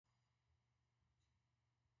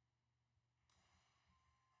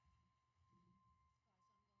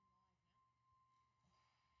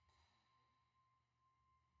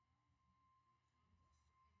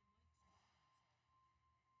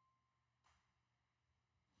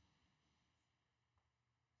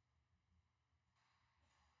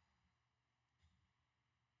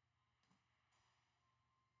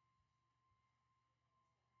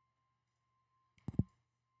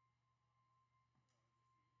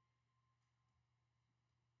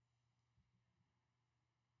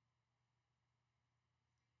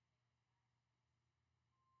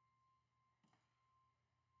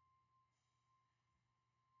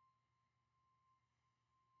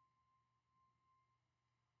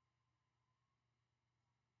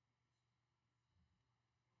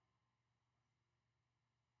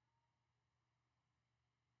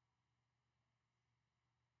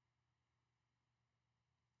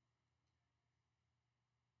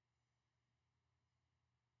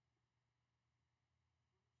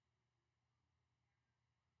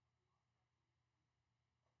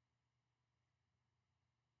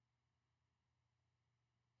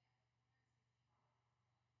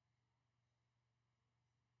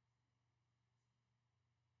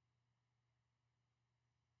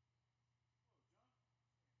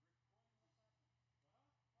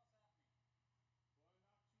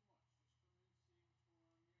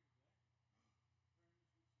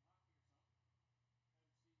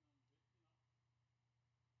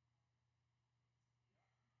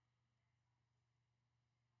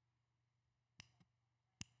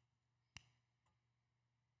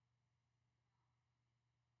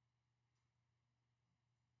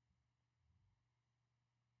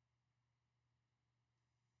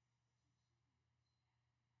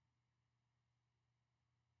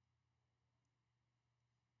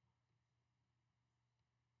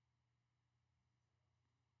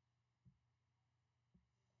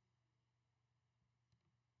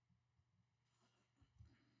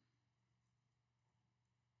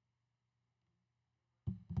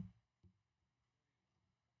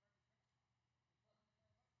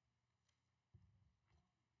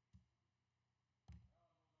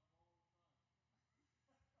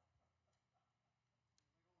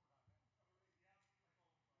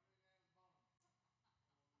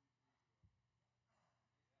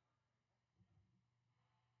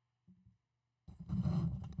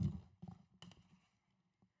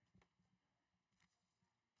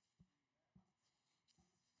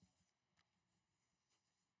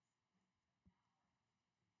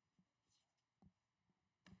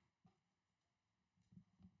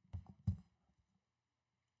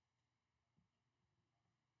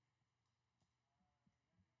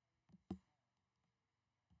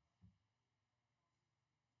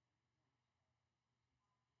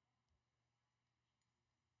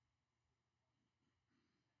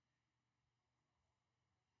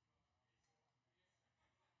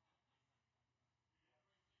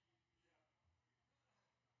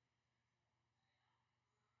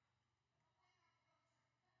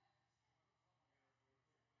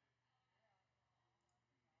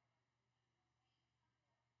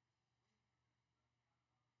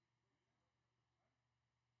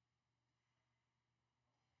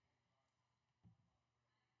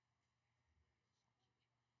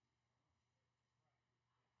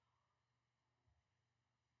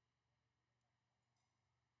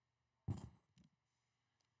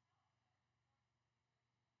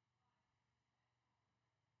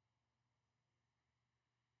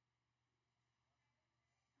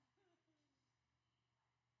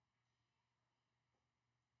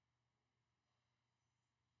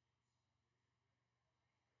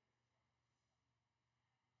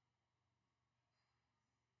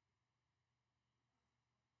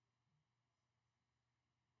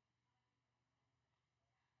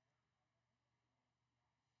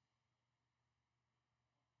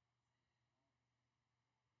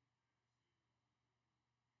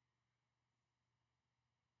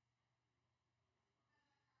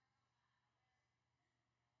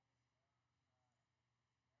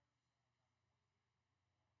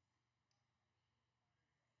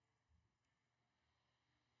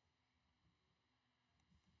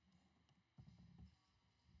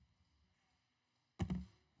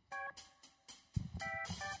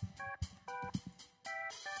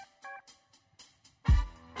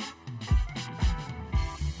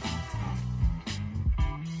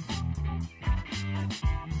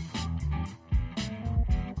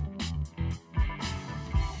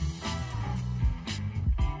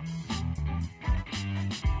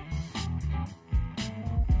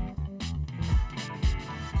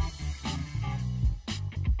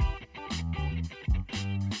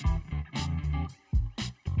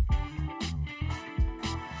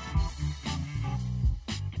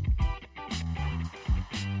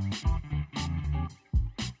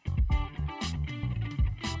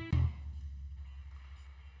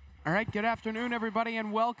All right, good afternoon, everybody,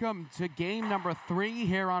 and welcome to game number 3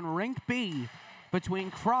 here on Rink B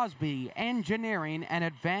between Crosbie Engineering and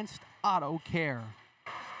Advanced Auto Care.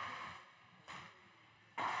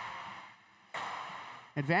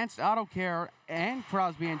 Advanced Auto Care and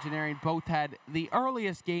Crosbie Engineering both had the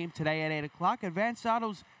earliest game today at 8 o'clock. Advanced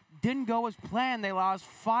Autos didn't go as planned. They lost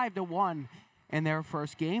 5-1 in their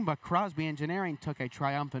first game, but Crosbie Engineering took a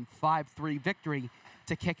triumphant 5-3 victory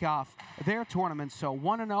to kick off their tournament. So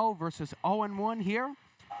 1-0 versus 0-1 here.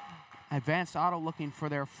 Advanced Auto looking for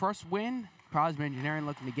their first win. Crosbie Engineering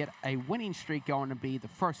looking to get a winning streak going to be the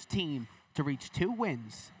first team to reach 2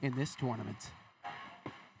 wins in this tournament.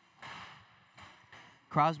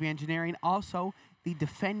 Crosbie Engineering also the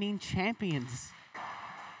defending champions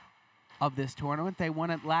of this tournament. They won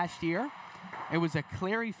it last year. It was a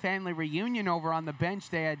Cleary family reunion over on the bench.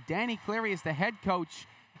 They had Danny Cleary as the head coach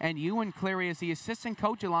and Ewan Cleary as the assistant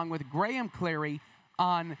coach, along with Graham Cleary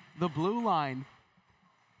on the blue line.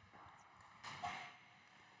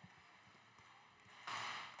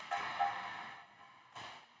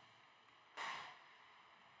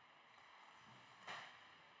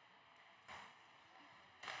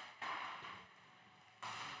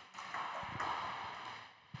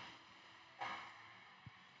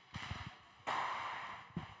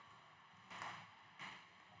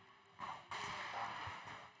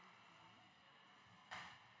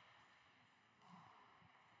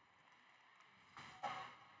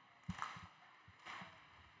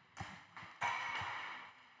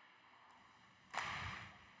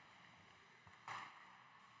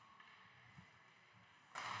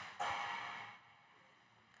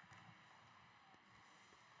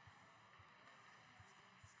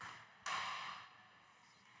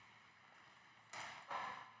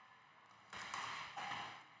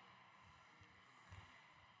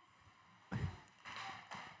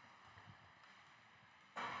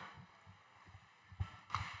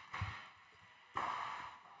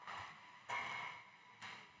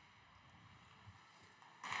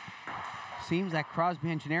 Seems that Crosbie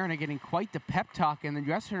Engineering are getting quite the pep talk in the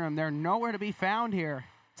dressing room. They're nowhere to be found here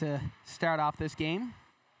to start off this game.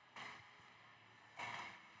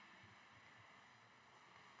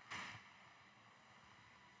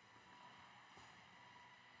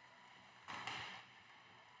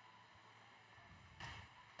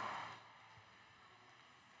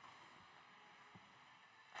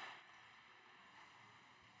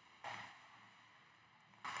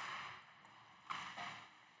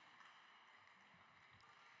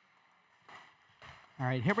 All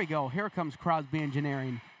right, here we go. Here comes Crosbie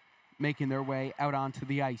Engineering making their way out onto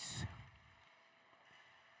the ice.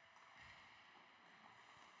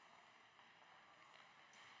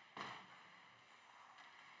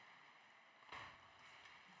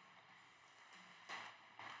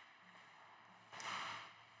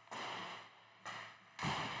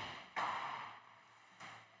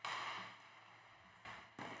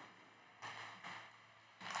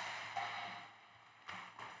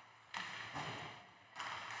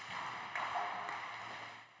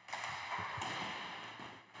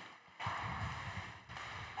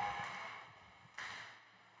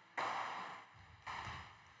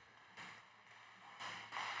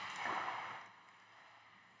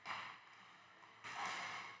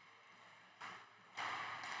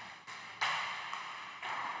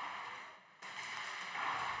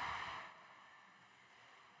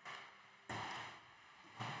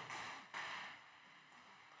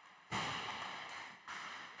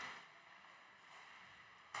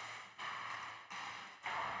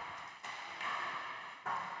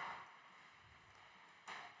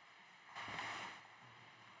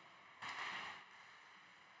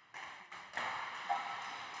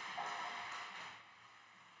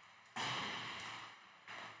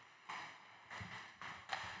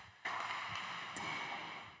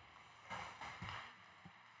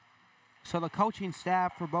 So the coaching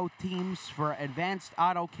staff for both teams, for Advanced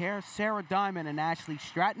Auto Care, Sarah Diamond and Ashley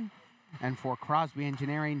Stratton, and for Crosbie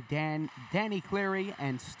Engineering, Danny Cleary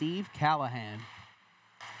and Steve Callahan.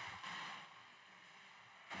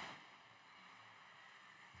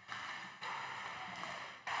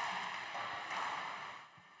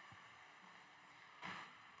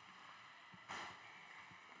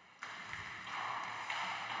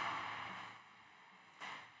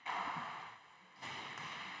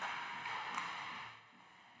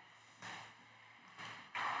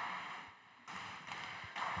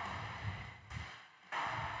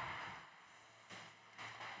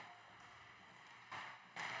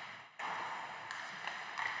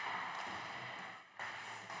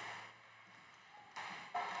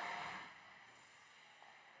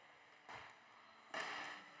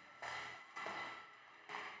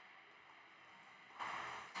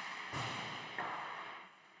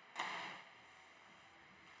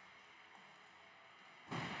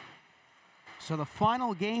 So the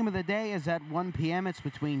final game of the day is at 1 p.m. It's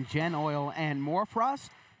between Gen Oil and Morfrost.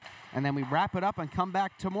 And then we wrap it up and come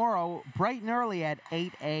back tomorrow bright and early at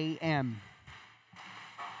 8 a.m.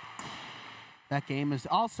 That game is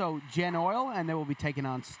also Gen Oil, and they will be taking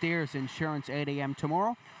on Steers Insurance 8 a.m.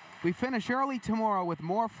 tomorrow. We finish early tomorrow with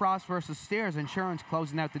Morfrost versus Steers Insurance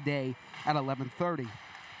closing out the day at 11:30.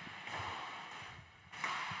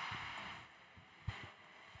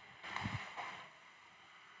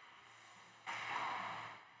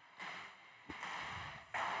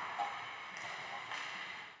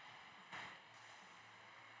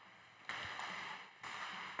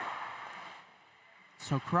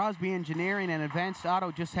 So Crosbie Engineering and Advanced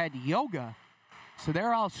Auto just had yoga. So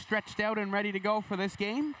they're all stretched out and ready to go for this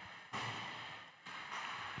game.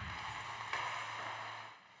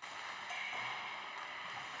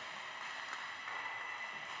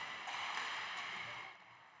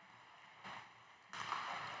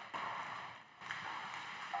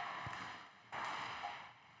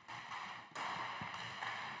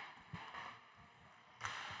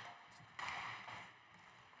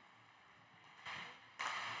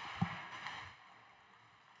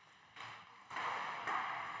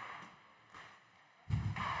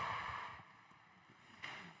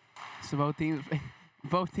 So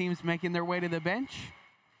both teams making their way to the bench.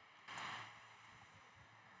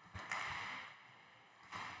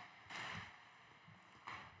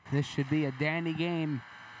 This should be a dandy game.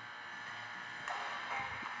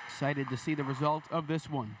 Excited to see the result of this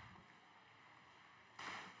one.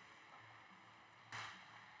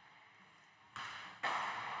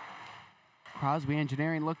 Crosbie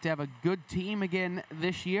Engineering look to have a good team again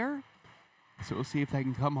this year. So we'll see if they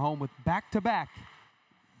can come home with back-to-back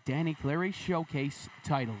Danny Cleary Showcase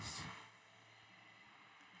titles.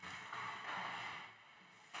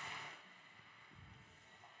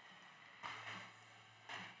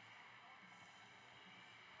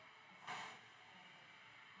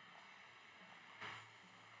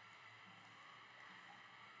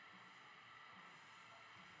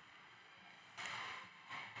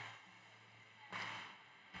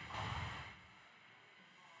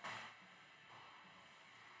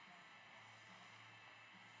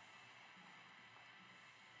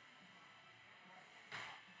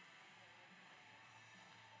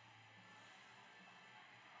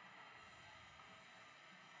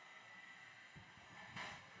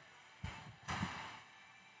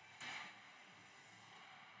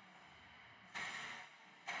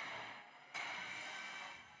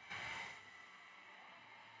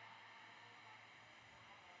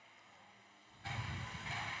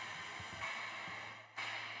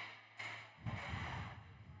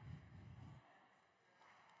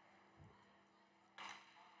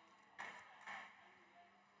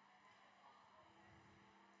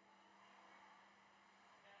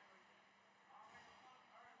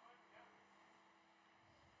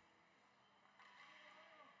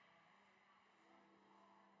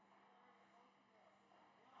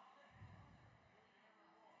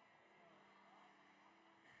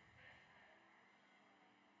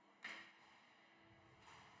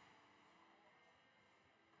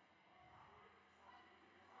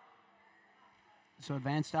 So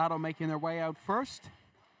Advanced Auto making their way out first.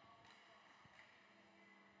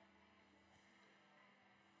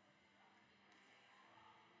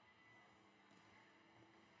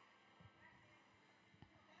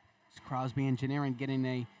 It's Crosbie Engineering getting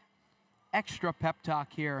a extra pep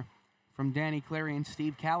talk here from Danny Cleary and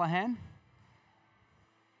Steve Callahan.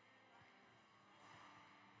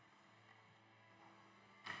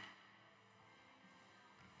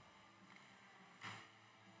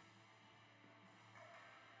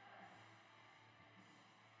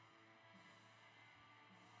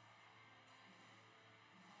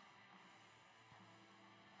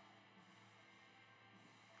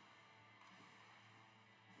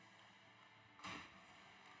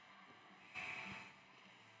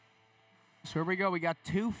 So here we go. We got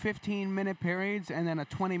two 15-minute periods and then a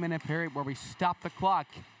 20-minute period where we stop the clock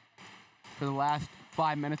for the last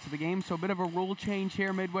 5 minutes of the game. So a bit of a rule change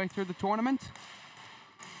here midway through the tournament.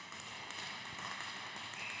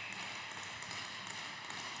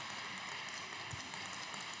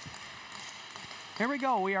 Here we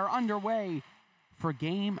go. We are underway for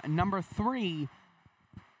game number 3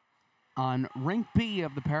 on Rink B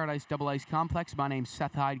of the Paradise Double Ice Complex. My name's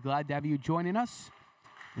Seth Hyde. Glad to have you joining us.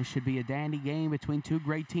 This should be a dandy game between two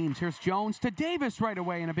great teams. Here's Jones to Davis right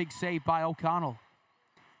away, and a big save by O'Connell.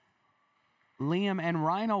 Liam and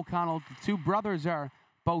Ryan O'Connell, the two brothers, are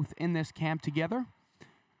both in this camp together.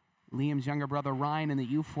 Liam's younger brother Ryan in the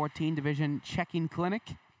U14 division checking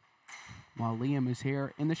clinic, while Liam is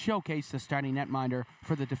here in the showcase, the starting netminder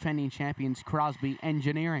for the defending champions, Crosbie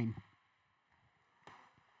Engineering.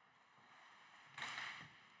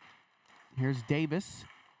 Here's Davis.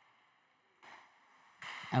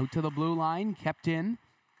 Out to the blue line, kept in.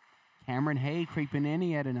 Cameron Hay creeping in.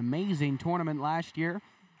 He had an amazing tournament last year.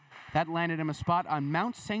 That landed him a spot on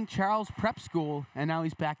Mount St. Charles Prep School, and now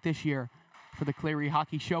he's back this year for the Cleary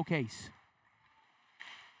Hockey Showcase.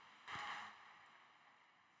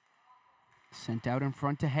 Sent out in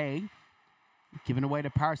front to Hay. Given away to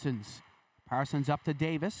Parsons. Parsons up to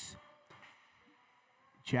Davis.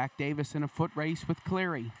 Jack Davis in a foot race with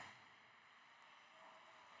Cleary.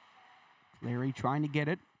 Cleary trying to get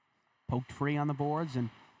it. Poked free on the boards, and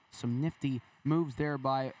some nifty moves there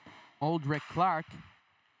by Aldrich Clark.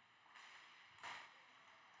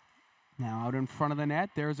 Now out in front of the net,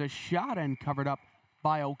 there's a shot and covered up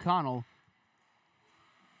by O'Connell.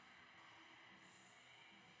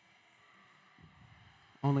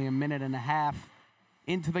 Only a minute and a half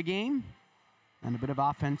into the game, and a bit of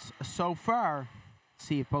offense so far.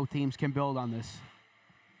 See if both teams can build on this.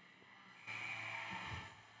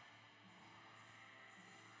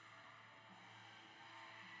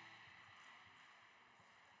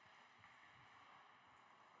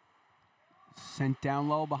 Sent down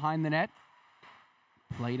low behind the net.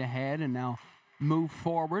 Played ahead and now move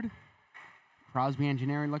forward. Crosbie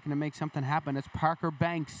Engineering looking to make something happen. It's Parker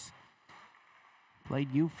Banks.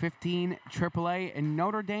 Played U15 AAA in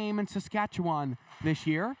Notre Dame and Saskatchewan this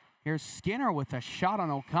year. Here's Skinner with a shot on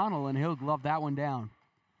O'Connell, and he'll glove that one down.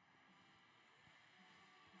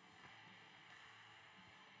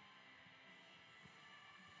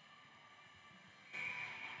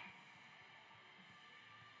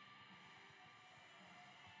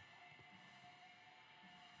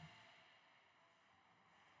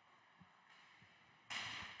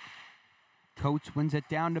 Coates wins it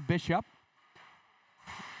down to Bishop.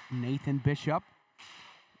 Nathan Bishop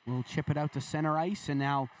will chip it out to center ice, and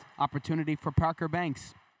now opportunity for Parker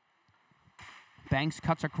Banks. Banks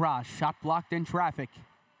cuts across, shot blocked in traffic.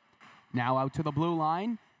 Now out to the blue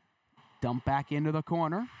line, dump back into the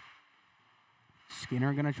corner.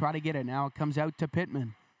 Skinner gonna try to get it. Now it comes out to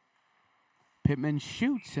Pittman. Pittman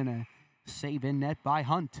shoots, and a save in net by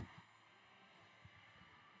Hunt.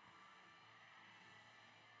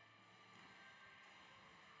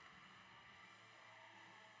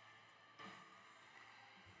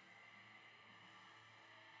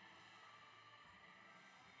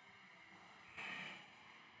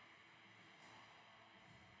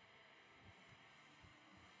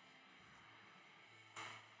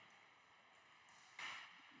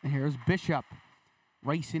 Here's Bishop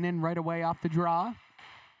racing in right away off the draw.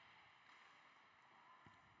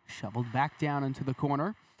 Shoveled back down into the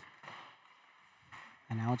corner.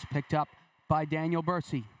 And now it's picked up by Daniel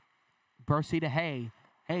Bursey. Bursey to Hay.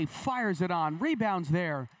 Hay fires it on, rebounds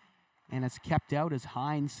there. And it's kept out as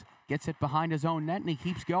Hines gets it behind his own net, and he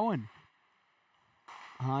keeps going.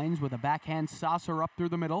 Hines with a backhand saucer up through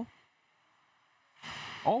the middle.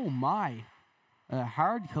 Oh my. A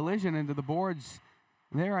hard collision into the boards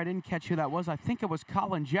there. I didn't catch who that was. I think it was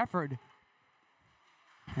Colin Jefford.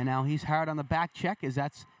 And now he's hard on the back check as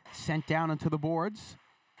that's sent down into the boards.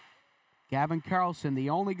 Gavin Carlson, the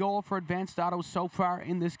only goal for Advanced Auto so far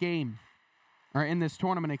in this game. Or in this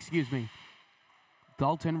tournament, excuse me.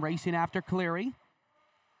 Dalton racing after Cleary.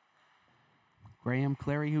 Graham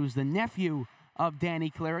Cleary, who's the nephew of Danny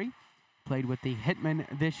Cleary. Played with the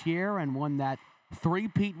Hitmen this year and won that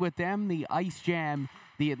three-peat with them, the Ice Jam,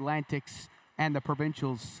 the Atlantics, and the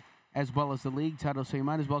Provincials, as well as the league title. So you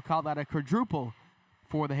might as well call that a quadruple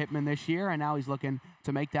for the Hitmen this year. And now he's looking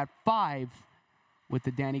to make that 5 with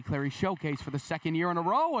the Danny Cleary Showcase for the second year in a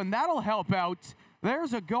row. And that'll help out.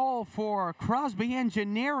 There's a goal for Crosbie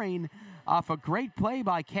Engineering off a great play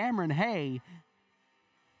by Cameron Hay.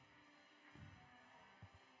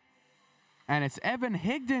 And it's Evan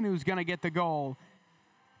Higdon who's going to get the goal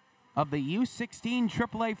of the U16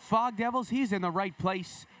 AAA Fog Devils. He's in the right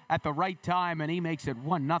place at the right time, and he makes it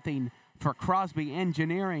 1-0 for Crosbie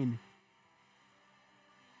Engineering.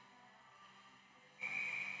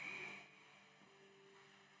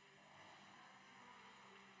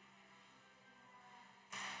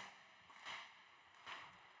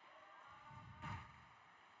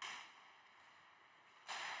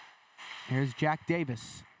 Here's Jack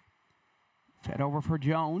Davis. Fed over for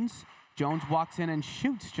Jones. Jones walks in and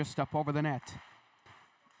shoots just up over the net.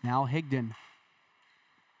 Now Higdon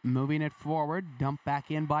moving it forward. Dumped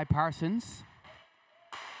back in by Parsons.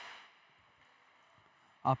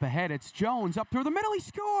 Up ahead, it's Jones up through the middle. He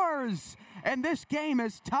scores! And this game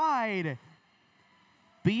is tied.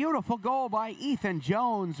 Beautiful goal by Ethan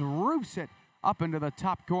Jones. Roofs it up into the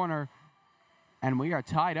top corner. And we are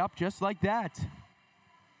tied up just like that.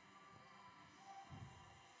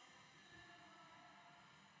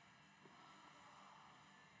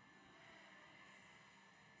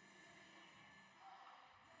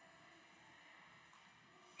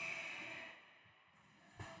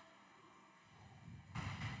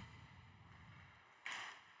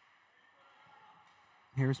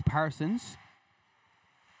 Here's Parsons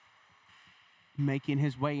making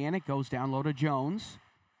his way in. It goes down low to Jones.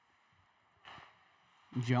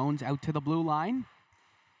 Jones out to the blue line.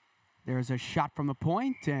 There's a shot from the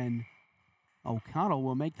point, and O'Connell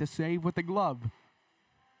will make the save with the glove.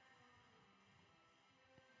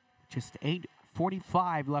 Just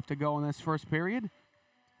 8:45 left to go in this first period.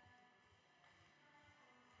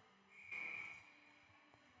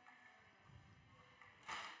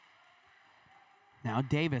 Now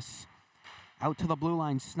Davis out to the blue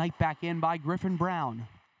line, sniped back in by Griffin Brown.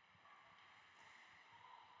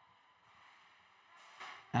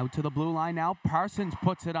 Out to the blue line now. Parsons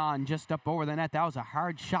puts it on just up over the net. That was a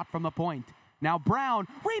hard shot from the point. Now Brown,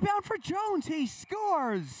 rebound for Jones. He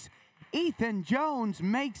scores. Ethan Jones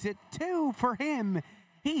makes it 2 for him.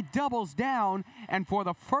 He doubles down, and for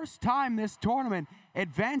the first time this tournament,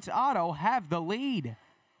 Advance Auto have the lead.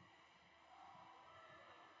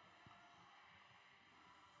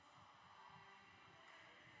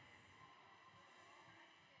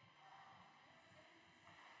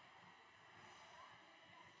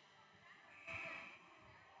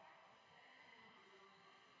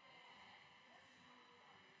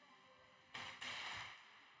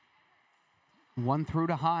 One through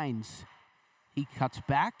to Hines. He cuts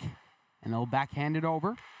back, and they'll backhand it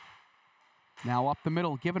over. Now up the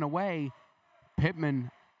middle, given away. Pittman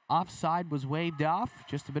offside was waved off.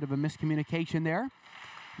 Just a bit of a miscommunication there.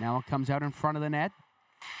 Now it comes out in front of the net.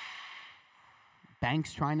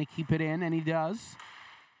 Banks trying to keep it in, and he does.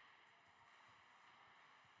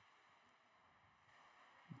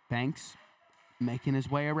 Banks making his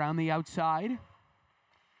way around the outside.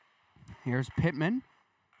 Here's Pittman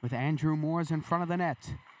with Andrew Moores in front of the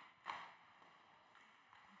net.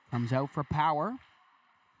 Comes out for Power.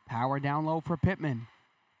 Power down low for Pittman.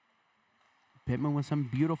 Pittman with some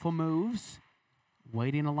beautiful moves.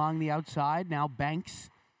 Waiting along the outside. Now Banks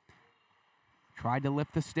tried to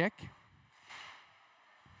lift the stick.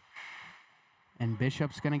 And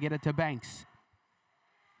Bishop's going to get it to Banks.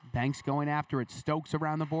 Banks going after it. Stokes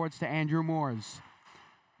around the boards to Andrew Moores.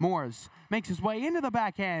 Moores makes his way into the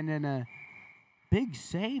backhand, and a big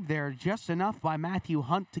save there, just enough by Matthew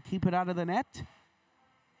Hunt to keep it out of the net.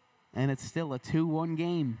 And it's still a 2-1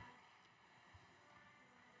 game.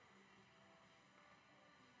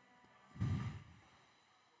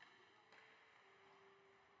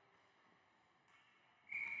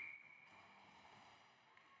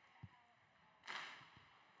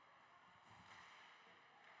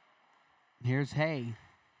 Here's Hay.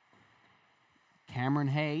 Cameron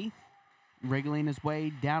Hay wriggling his way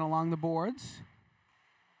down along the boards.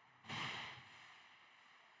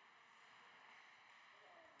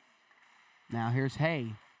 Now here's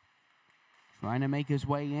Hay. Trying to make his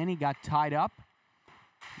way in. He got tied up.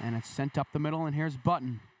 And it's sent up the middle, and here's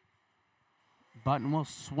Button. Button will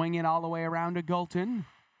swing it all the way around to Gulton.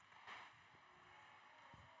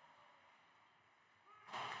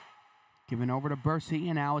 Given over to Bursey,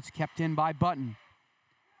 and now it's kept in by Button.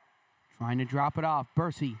 Trying to drop it off.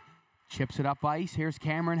 Bursey chips it up ice. Here's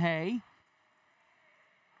Cameron Hay.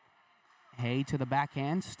 Hay to the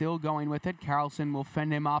backhand, still going with it. Carlson will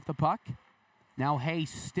fend him off the puck. Now Hay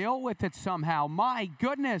still with it somehow. My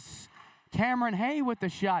goodness. Cameron Hay with the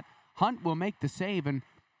shot. Hunt will make the save, and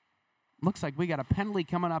looks like we got a penalty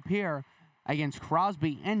coming up here against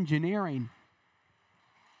Crosbie Engineering.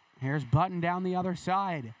 Here's Button down the other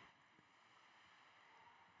side.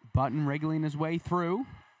 Button wriggling his way through.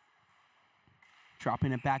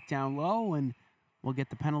 Dropping it back down low, and we'll get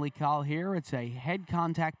the penalty call here. It's a head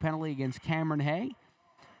contact penalty against Cameron Hay.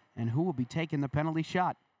 And who will be taking the penalty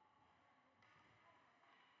shot?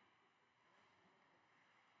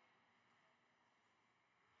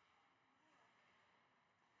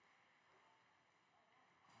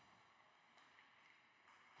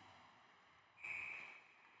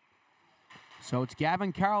 So it's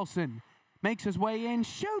Gavin Carlson. Makes his way in,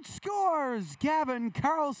 shoots, scores! Gavin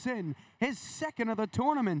Carlson, his second of the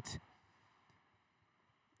tournament.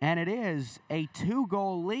 And it is a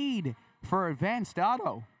 2-goal lead for Advanced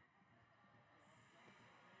Auto.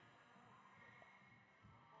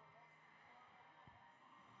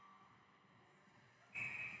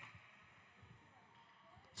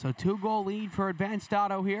 So 2-goal lead for Advanced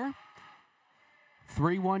Auto here.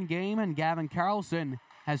 3-1 game, and Gavin Carlson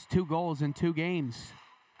has 2 goals in 2 games.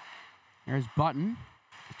 There's Button.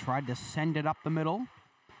 He tried to send it up the middle.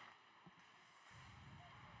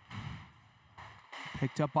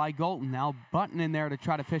 Picked up by Golton. Now Button in there to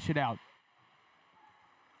try to fish it out.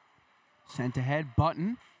 Sent ahead,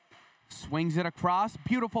 Button. Swings it across.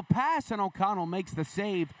 Beautiful pass, and O'Connell makes the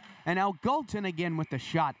save. And now Golton again with the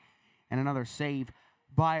shot. And another save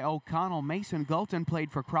by O'Connell. Mason Golton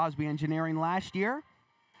played for Crosbie Engineering last year.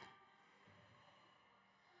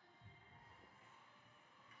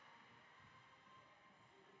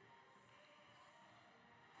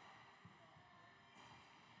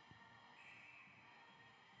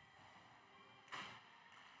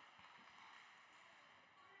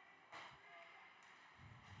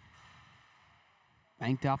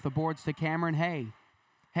 Banked off the boards to Cameron Hay.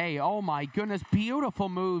 Hay, oh my goodness, beautiful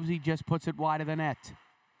moves. He just puts it wide of the net.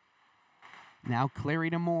 Now Cleary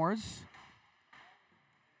to Moores.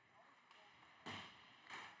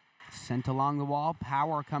 Sent along the wall.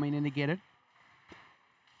 Power coming in to get it.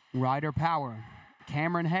 Ryder Power.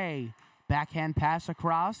 Cameron Hay. Backhand pass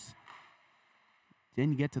across.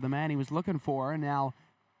 Didn't get to the man he was looking for. And now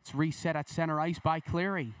it's reset at center ice by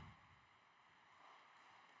Cleary.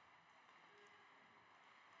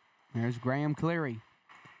 There's Graham Cleary.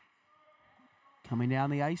 Coming down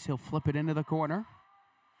the ice, he'll flip it into the corner.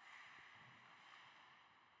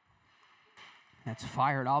 That's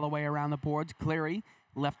fired all the way around the boards. Cleary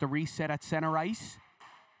left a reset at center ice.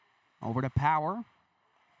 Over to Power.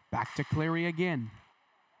 Back to Cleary again.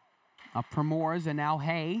 Up for Moores, and now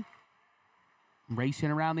Hay.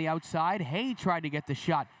 Racing around the outside. Hay tried to get the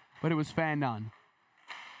shot, but it was fanned on.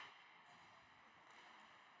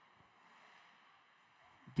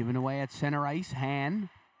 Given away at center ice. Han.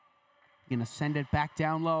 Gonna send it back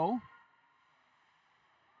down low.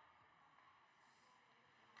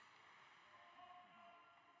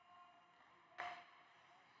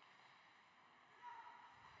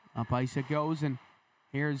 Up ice it goes, and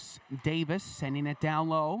here's Davis sending it down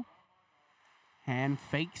low. Han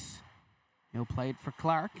fakes. He'll play it for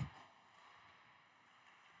Clark.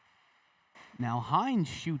 Now Hines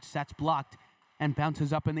shoots. That's blocked and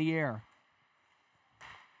bounces up in the air.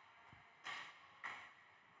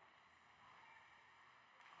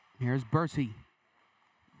 Here's Bursey.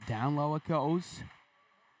 Down low it goes.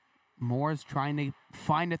 Moore's trying to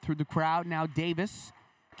find it through the crowd. Now Davis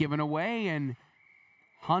given away, and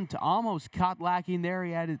Hunt almost caught lacking there.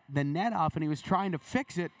 He had the net off, and he was trying to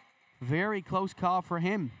fix it. Very close call for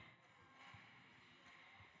him.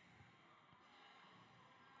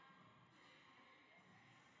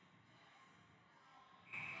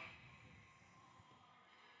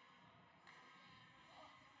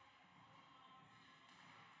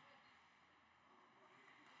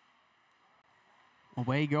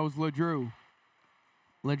 Away goes LeDrew.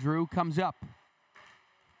 LeDrew comes up.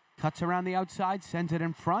 Cuts around the outside, sends it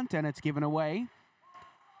in front, and it's given away.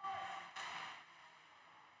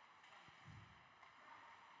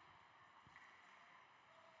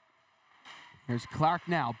 Here's Clark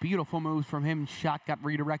now. Beautiful moves from him. Shot got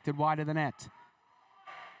redirected wide of the net.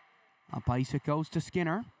 Up ice it goes to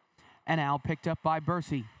Skinner. And now picked up by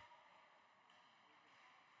Bursey.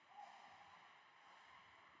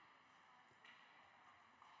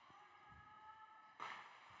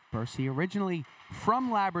 Bursey, originally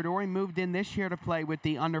from Labrador, he moved in this year to play with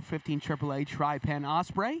the under-15 AAA Tri-Pen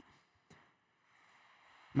Osprey.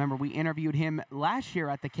 Remember, we interviewed him last year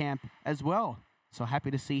at the camp as well. So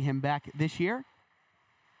happy to see him back this year.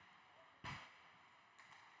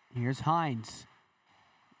 Here's Hines.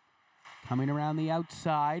 Coming around the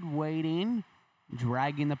outside, waiting,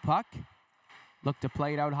 dragging the puck. Look to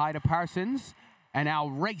play it out high to Parsons. And now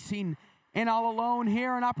racing in all alone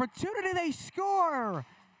here. An opportunity, they score!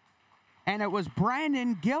 And it was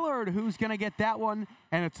Brandon Gillard who's going to get that one.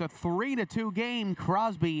 And it's a 3-2 game.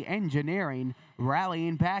 Crosbie Engineering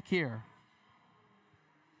rallying back here.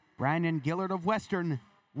 Brandon Gillard of Western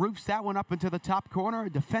roofs that one up into the top corner. A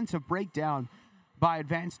defensive breakdown by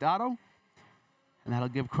Advanced Auto. And that'll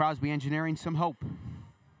give Crosbie Engineering some hope.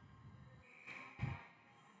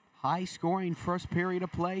 High scoring first period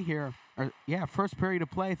of play here. First period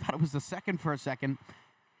of play. I thought it was the second for a second.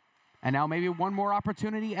 And now maybe one more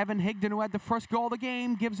opportunity. Evan Higdon, who had the first goal of the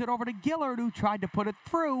game, gives it over to Gillard, who tried to put it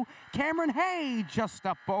through. Cameron Hay just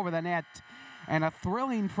up over the net. And a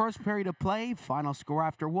thrilling first period of play. Final score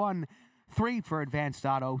after 1. 3 for Advanced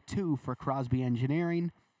Auto, 2 for Crosbie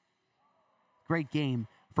Engineering. Great game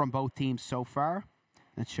from both teams so far.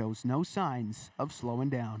 That shows no signs of slowing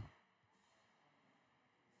down.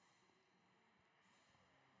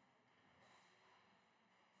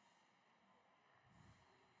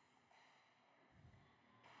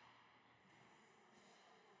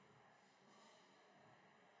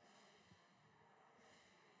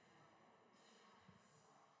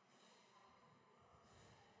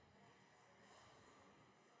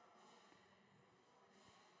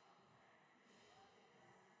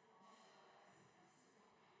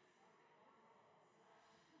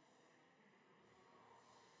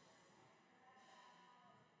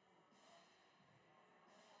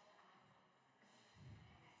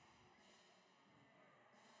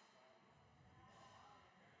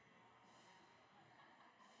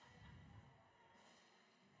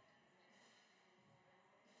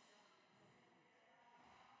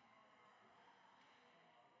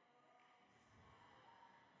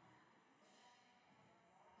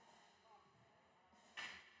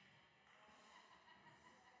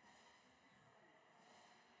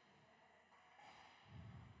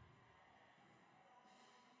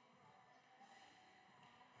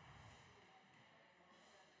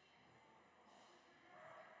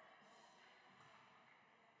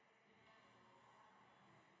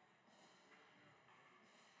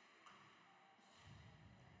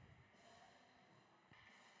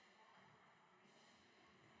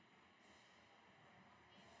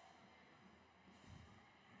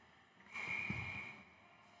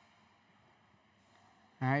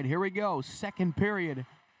 All right, here we go. Second period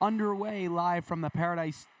underway live from the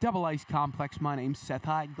Paradise Double Ice Complex. My name's Seth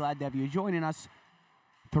Hyde. Glad to have you joining us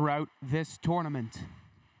throughout this tournament.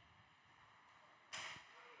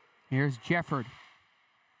 Here's Jefford.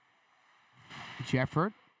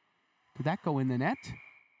 Jefford. Did that go in the net?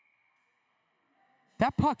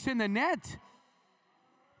 That puck's in the net.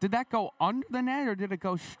 Did that go under the net or did it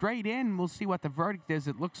go straight in? We'll see what the verdict is.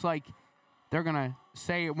 It looks like they're going to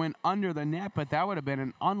say it went under the net, but that would have been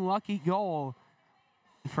an unlucky goal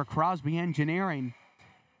for Crosbie Engineering.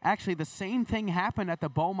 Actually, the same thing happened at the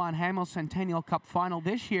Beaumont Hamel Centennial Cup final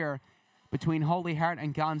this year between Holy Heart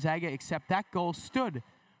and Gonzaga, except that goal stood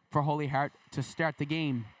for Holy Heart to start the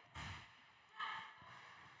game.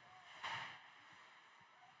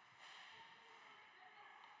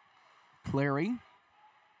 Cleary.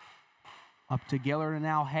 Up to Gillard and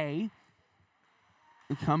now Hay.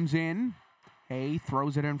 It comes in. Hay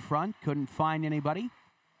throws it in front. Couldn't find anybody.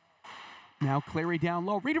 Now Cleary down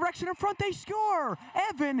low. Redirection in front. They score.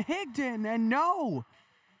 Evan Higdon. And no.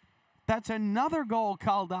 That's another goal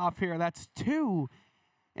called off here. That's two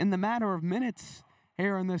in the matter of minutes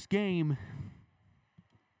here in this game.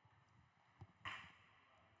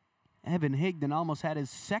 Evan Higdon almost had his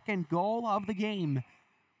second goal of the game.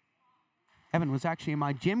 Evan was actually in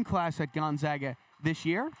my gym class at Gonzaga this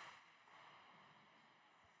year.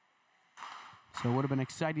 So it would have been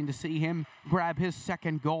exciting to see him grab his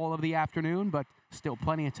second goal of the afternoon, but still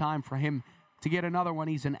plenty of time for him to get another one.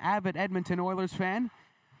 He's an avid Edmonton Oilers fan.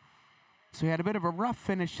 So he had a bit of a rough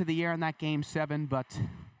finish to the year in that Game 7, but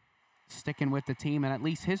sticking with the team, and at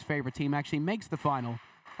least his favorite team actually makes the final,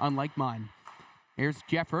 unlike mine. Here's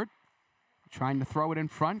Jefford trying to throw it in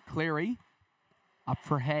front. Cleary up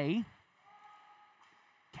for Hay.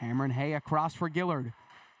 Cameron Hay across for Gillard.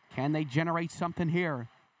 Can they generate something here?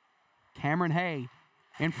 Cameron Hay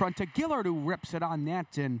in front to Gillard, who rips it on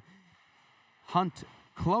net, and Hunt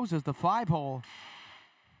closes the 5-hole.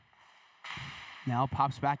 Now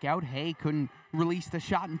pops back out. Hay couldn't release the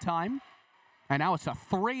shot in time. And now it's a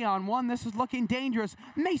 3-on-1. This is looking dangerous.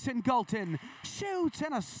 Mason Gulton shoots,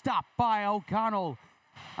 and a stop by O'Connell.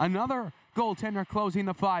 Another goaltender closing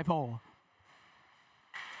the 5-hole.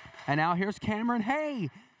 And now here's Cameron Hay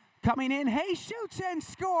coming in. Hay shoots and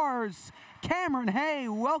scores. Cameron Hay,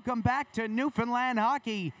 welcome back to Newfoundland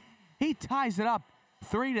hockey. He ties it up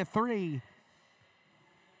 3-3.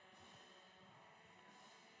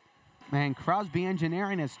 Man, Crosbie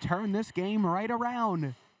Engineering has turned this game right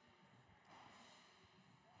around.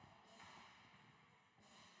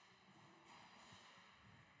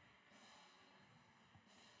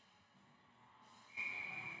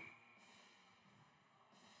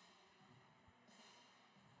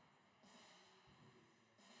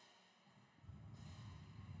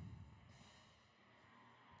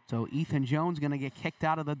 So Ethan Jones going to get kicked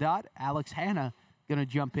out of the dot. Alex Hanna going to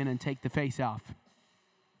jump in and take the face-off.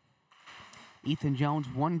 Ethan Jones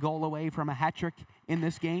 1 goal away from a hat trick in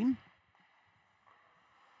this game.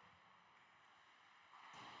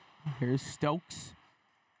 Here's Stokes.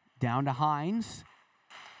 Down to Hines.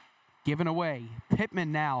 Given away.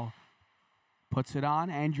 Pittman now puts it on.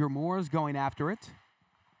 Andrew Moore is going after it.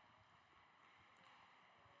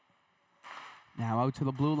 Now out to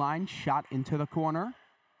the blue line. Shot into the corner.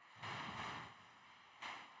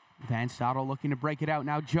 Van Stottle looking to break it out.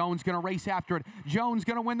 Now Jones going to race after it. Jones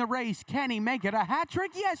going to win the race. Can he make it a hat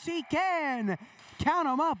trick? Yes, he can. Count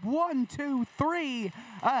them up. 1, 2, 3.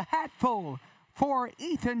 A hatful for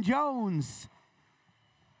Ethan Jones.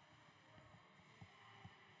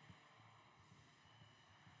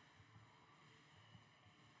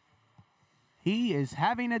 He is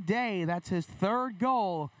having a day. That's his 3rd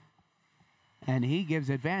goal. And he gives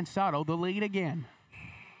Van Stottle the lead again.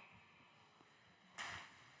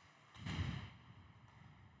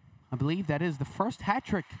 I believe that is the first hat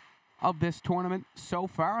trick of this tournament so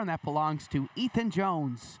far, and that belongs to Ethan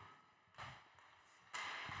Jones.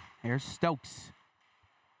 Here's Stokes.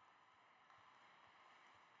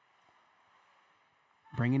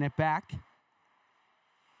 Bringing it back.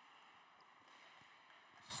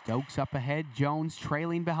 Stokes up ahead. Jones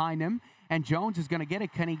trailing behind him. And Jones is going to get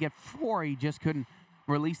it. Can he get 4? He just couldn't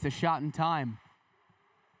release the shot in time.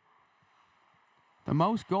 The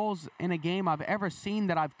most goals in a game I've ever seen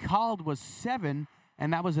that I've called was 7,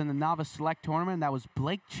 and that was in the Novice Select Tournament. That was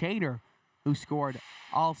Blake Chater who scored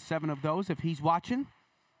all 7 of those, if he's watching.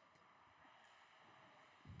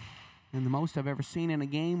 And the most I've ever seen in a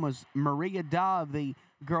game was Maria Da of the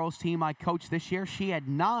girls team I coached this year. She had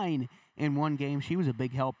 9 in one game. She was a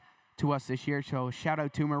big help to us this year, so shout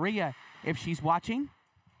out to Maria if she's watching.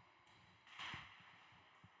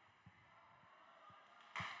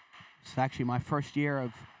 It's actually my first year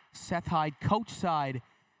of Seth Hyde coach side,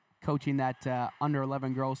 coaching that under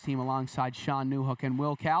 11 girls team alongside Sean Newhook and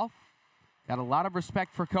Will Cal. Got a lot of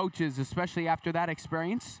respect for coaches, especially after that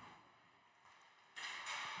experience.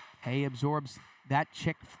 Hay absorbs that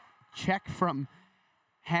check from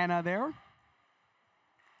Hannah there.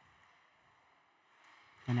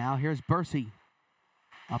 And now here's Bursey.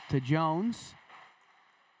 Up to Jones.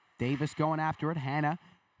 Davis going after it. Hannah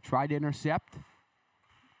tried to intercept.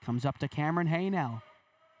 Comes up to Cameron Hay now.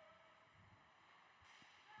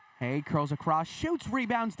 Hay curls across, shoots,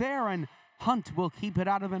 rebounds there, and Hunt will keep it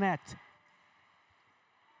out of the net.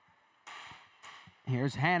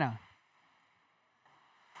 Here's Hannah.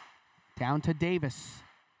 Down to Davis.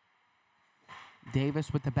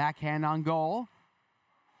 Davis with the backhand on goal.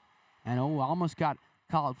 And almost got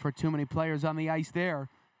called for too many players on the ice there.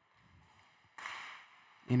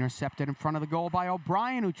 Intercepted in front of the goal by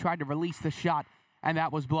O'Brien, who tried to release the shot, and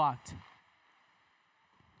that was blocked.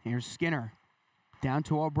 Here's Skinner. Down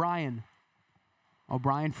to O'Brien.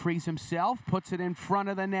 O'Brien frees himself, puts it in front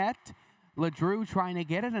of the net. LeDrew trying to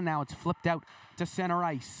get it, and now it's flipped out to center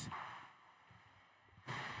ice.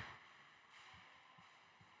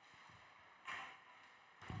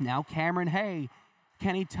 Now Cameron Hay.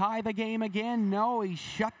 Can he tie the game again? No, he's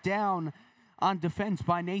shut down on defense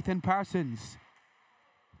by Nathan Parsons.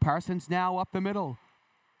 Parsons now up the middle.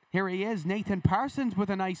 Here he is, Nathan Parsons with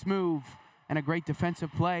a nice move and a great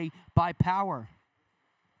defensive play by Power.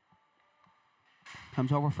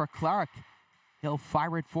 Comes over for Clark. He'll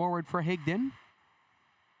fire it forward for Higdon.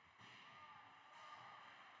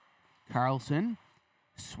 Carlson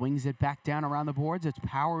swings it back down around the boards. It's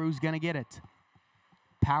Power who's going to get it.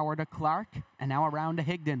 Power to Clark, and now around to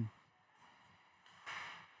Higdon.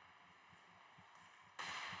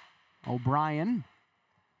 O'Brien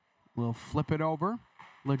will flip it over.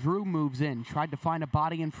 LeDrew moves in, tried to find a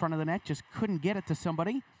body in front of the net, just couldn't get it to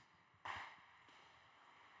somebody.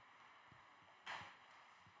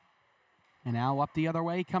 And now up the other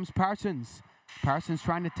way comes Parsons. Parsons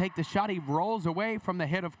trying to take the shot. He rolls away from the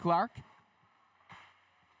hit of Clark.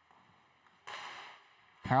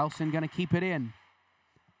 Carlson going to keep it in.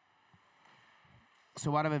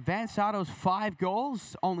 So out of Advanced Auto's 5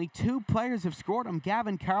 goals, only 2 players have scored them.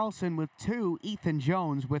 Gavin Carlson with 2, Ethan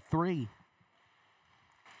Jones with 3.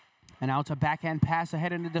 And now it's a backhand pass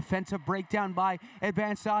ahead in a defensive breakdown by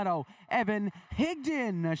Advanced Auto. Evan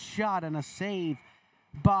Higdon, a shot and a save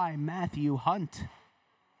by Matthew Hunt.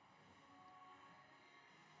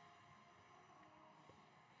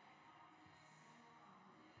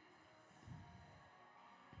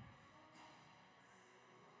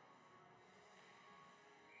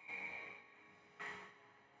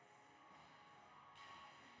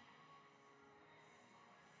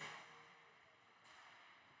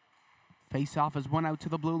 Face-off is one out to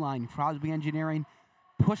the blue line. Crosbie Engineering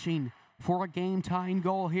pushing for a game-tying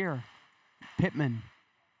goal here. Pittman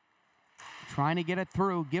trying to get it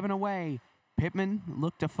through, given away. Pittman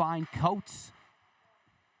looked to find Coates.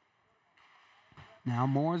 Now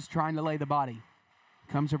Moore's trying to lay the body.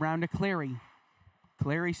 Comes around to Cleary.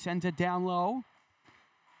 Cleary sends it down low.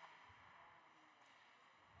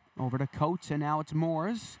 Over to Coates, and now it's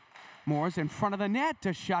Moore's. Moore's in front of the net.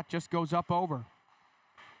 The shot just goes up over.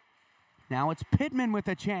 Now it's Pittman with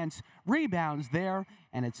a chance. Rebounds there,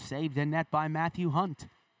 and it's saved in net by Matthew Hunt.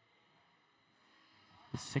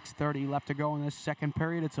 With 6:30 left to go in this second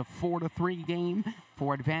period, it's a 4-3 game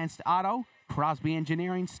for Advanced Auto. Crosbie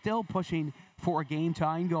Engineering still pushing for a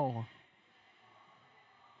game-tying goal.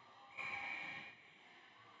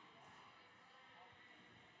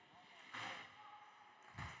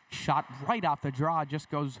 Shot right off the draw, just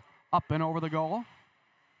goes up and over the goal.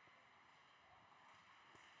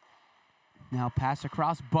 Now pass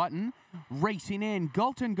across, Button racing in,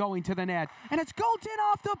 Gulton going to the net, and it's Gulton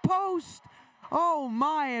off the post. Oh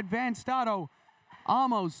my, Advanced Auto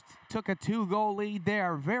almost took a 2-goal lead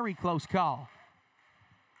there. Very close call.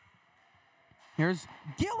 Here's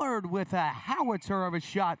Gillard with a howitzer of a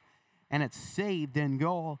shot, and it's saved in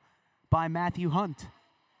goal by Matthew Hunt.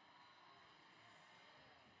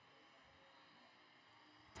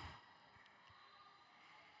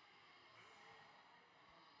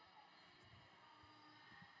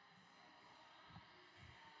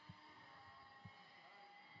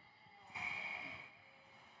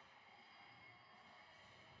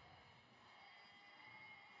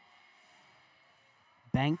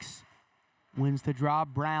 Banks wins the draw.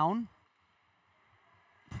 Brown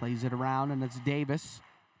plays it around, and it's Davis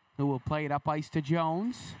who will play it up ice to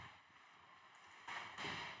Jones.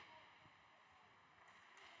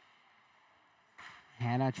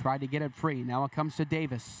 Hannah tried to get it free. Now it comes to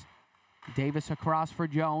Davis. Davis across for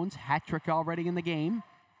Jones. Hat trick already in the game.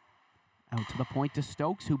 Out to the point to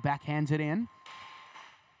Stokes, who backhands it in.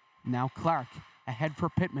 Now Clark ahead for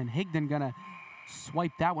Pittman. Higdon gonna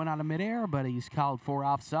swipe that one out of midair, but he's called for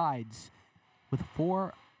offsides with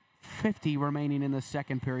 4:50 remaining in the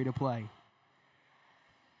second period of play.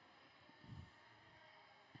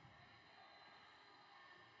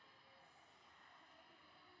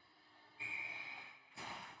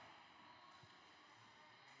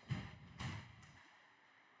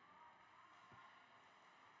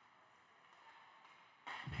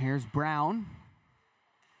 Here's Brown.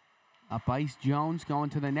 Up ice, Jones going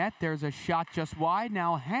to the net. There's a shot just wide.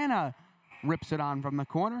 Now Hannah rips it on from the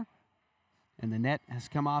corner. And the net has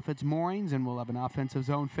come off its moorings, and we'll have an offensive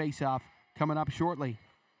zone faceoff coming up shortly.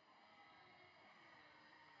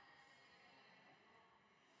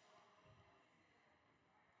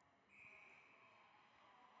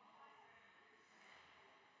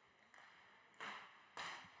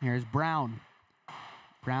 Here's Brown.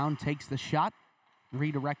 Brown takes the shot.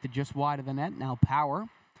 Redirected just wide of the net. Now Power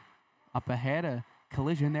up ahead. A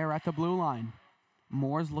collision there at the blue line.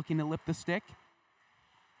 Moore's looking to lift the stick.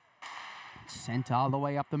 Sent all the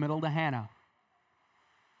way up the middle to Hannah.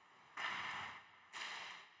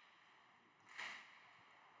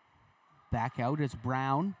 Back out is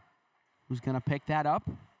Brown, who's going to pick that up.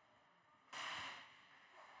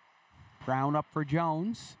 Brown up for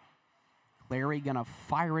Jones. Cleary going to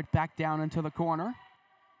fire it back down into the corner.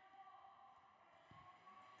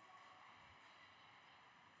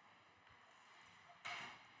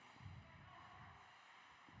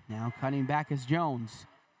 Now cutting back is Jones.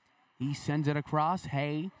 He sends it across.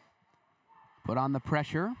 Hay put on the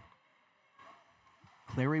pressure.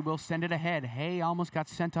 Cleary will send it ahead. Hay almost got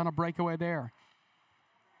sent on a breakaway there.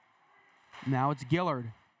 Now it's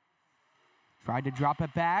Gillard. Tried to drop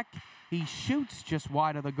it back. He shoots just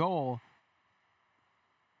wide of the goal.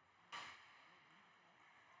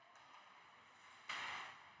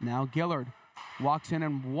 Now Gillard walks in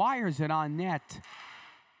and wires it on net.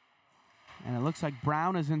 And it looks like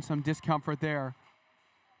Brown is in some discomfort there.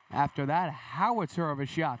 After that howitzer of a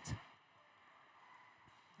shot.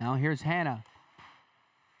 Now here's Hannah.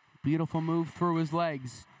 Beautiful move through his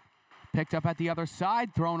legs. Picked up at the other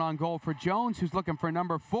side. Thrown on goal for Jones, who's looking for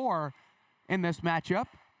number 4 in this matchup.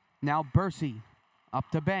 Now Bursey up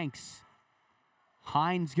to Banks.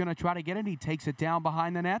 Hines going to try to get it. He takes it down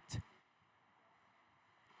behind the net.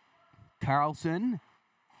 Carlson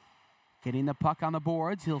getting the puck on the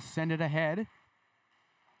boards. He'll send it ahead.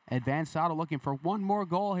 Advanced Auto looking for one more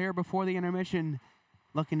goal here before the intermission.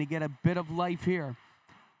 Looking to get a bit of life here.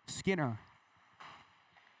 Skinner.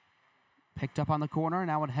 Picked up on the corner.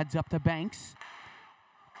 Now it heads up to Banks.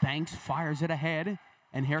 Banks fires it ahead.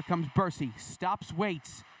 And here comes Bursey. Stops,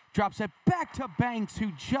 waits. Drops it back to Banks,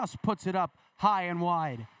 who just puts it up high and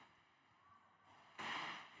wide.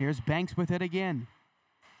 Here's Banks with it again.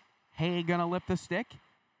 Hay gonna lift the stick.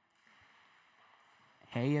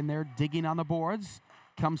 Hay in there digging on the boards.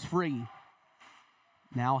 Comes free.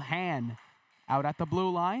 Now Han out at the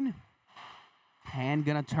blue line. Han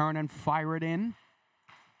gonna turn and fire it in.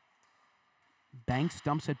 Banks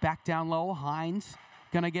dumps it back down low. Hines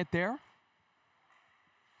gonna get there.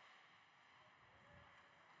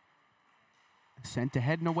 Sent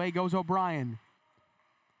ahead and away goes O'Brien.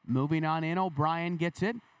 Moving on in, O'Brien gets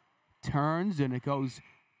it. Turns and it goes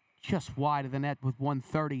just wide of the net with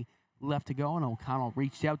 1:30 left to go, and O'Connell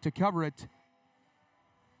reached out to cover it.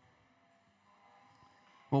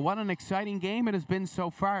 Well, what an exciting game it has been so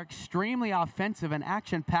far. Extremely offensive and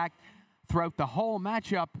action-packed throughout the whole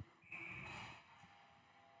matchup.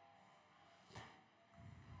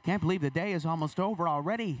 Can't believe the day is almost over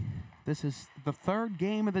already. This is the third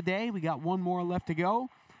game of the day. We got one more left to go.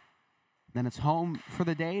 Then it's home for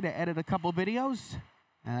the day to edit a couple videos,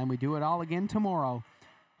 and then we do it all again tomorrow.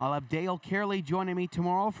 I'll have Dale Carey joining me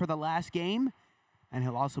tomorrow for the last game, and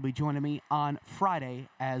he'll also be joining me on Friday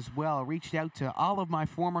as well. I reached out to all of my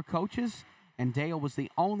former coaches, and Dale was the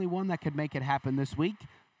only one that could make it happen this week.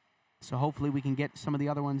 So hopefully we can get some of the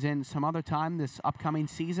other ones in some other time this upcoming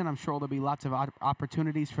season. I'm sure there'll be lots of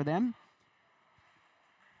opportunities for them.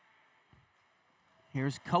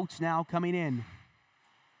 Here's Coates now coming in.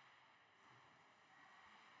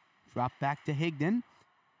 Drop back to Higdon.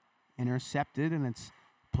 Intercepted, and it's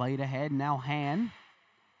played ahead. Now Han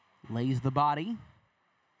lays the body.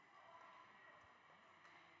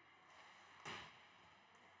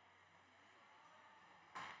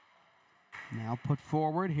 Now put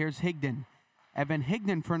forward. Here's Higdon. Evan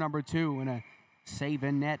Higdon for number 2, and a save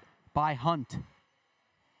in net by Hunt.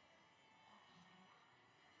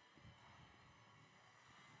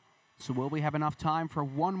 So will we have enough time for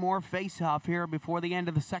one more face-off here before the end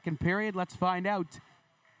of the second period? Let's find out.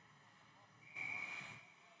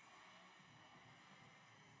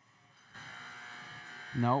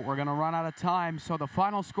 No, we're going to run out of time. So the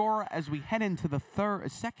final score as we head into the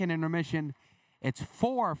second intermission, it's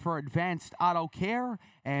 4 for Advanced Auto Care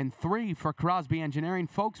and 3 for Crosbie Engineering.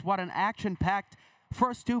 Folks, what an action-packed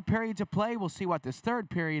first 2 periods of play. We'll see what this third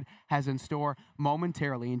period has in store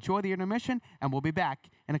momentarily. Enjoy the intermission, and we'll be back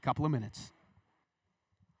in a couple of minutes.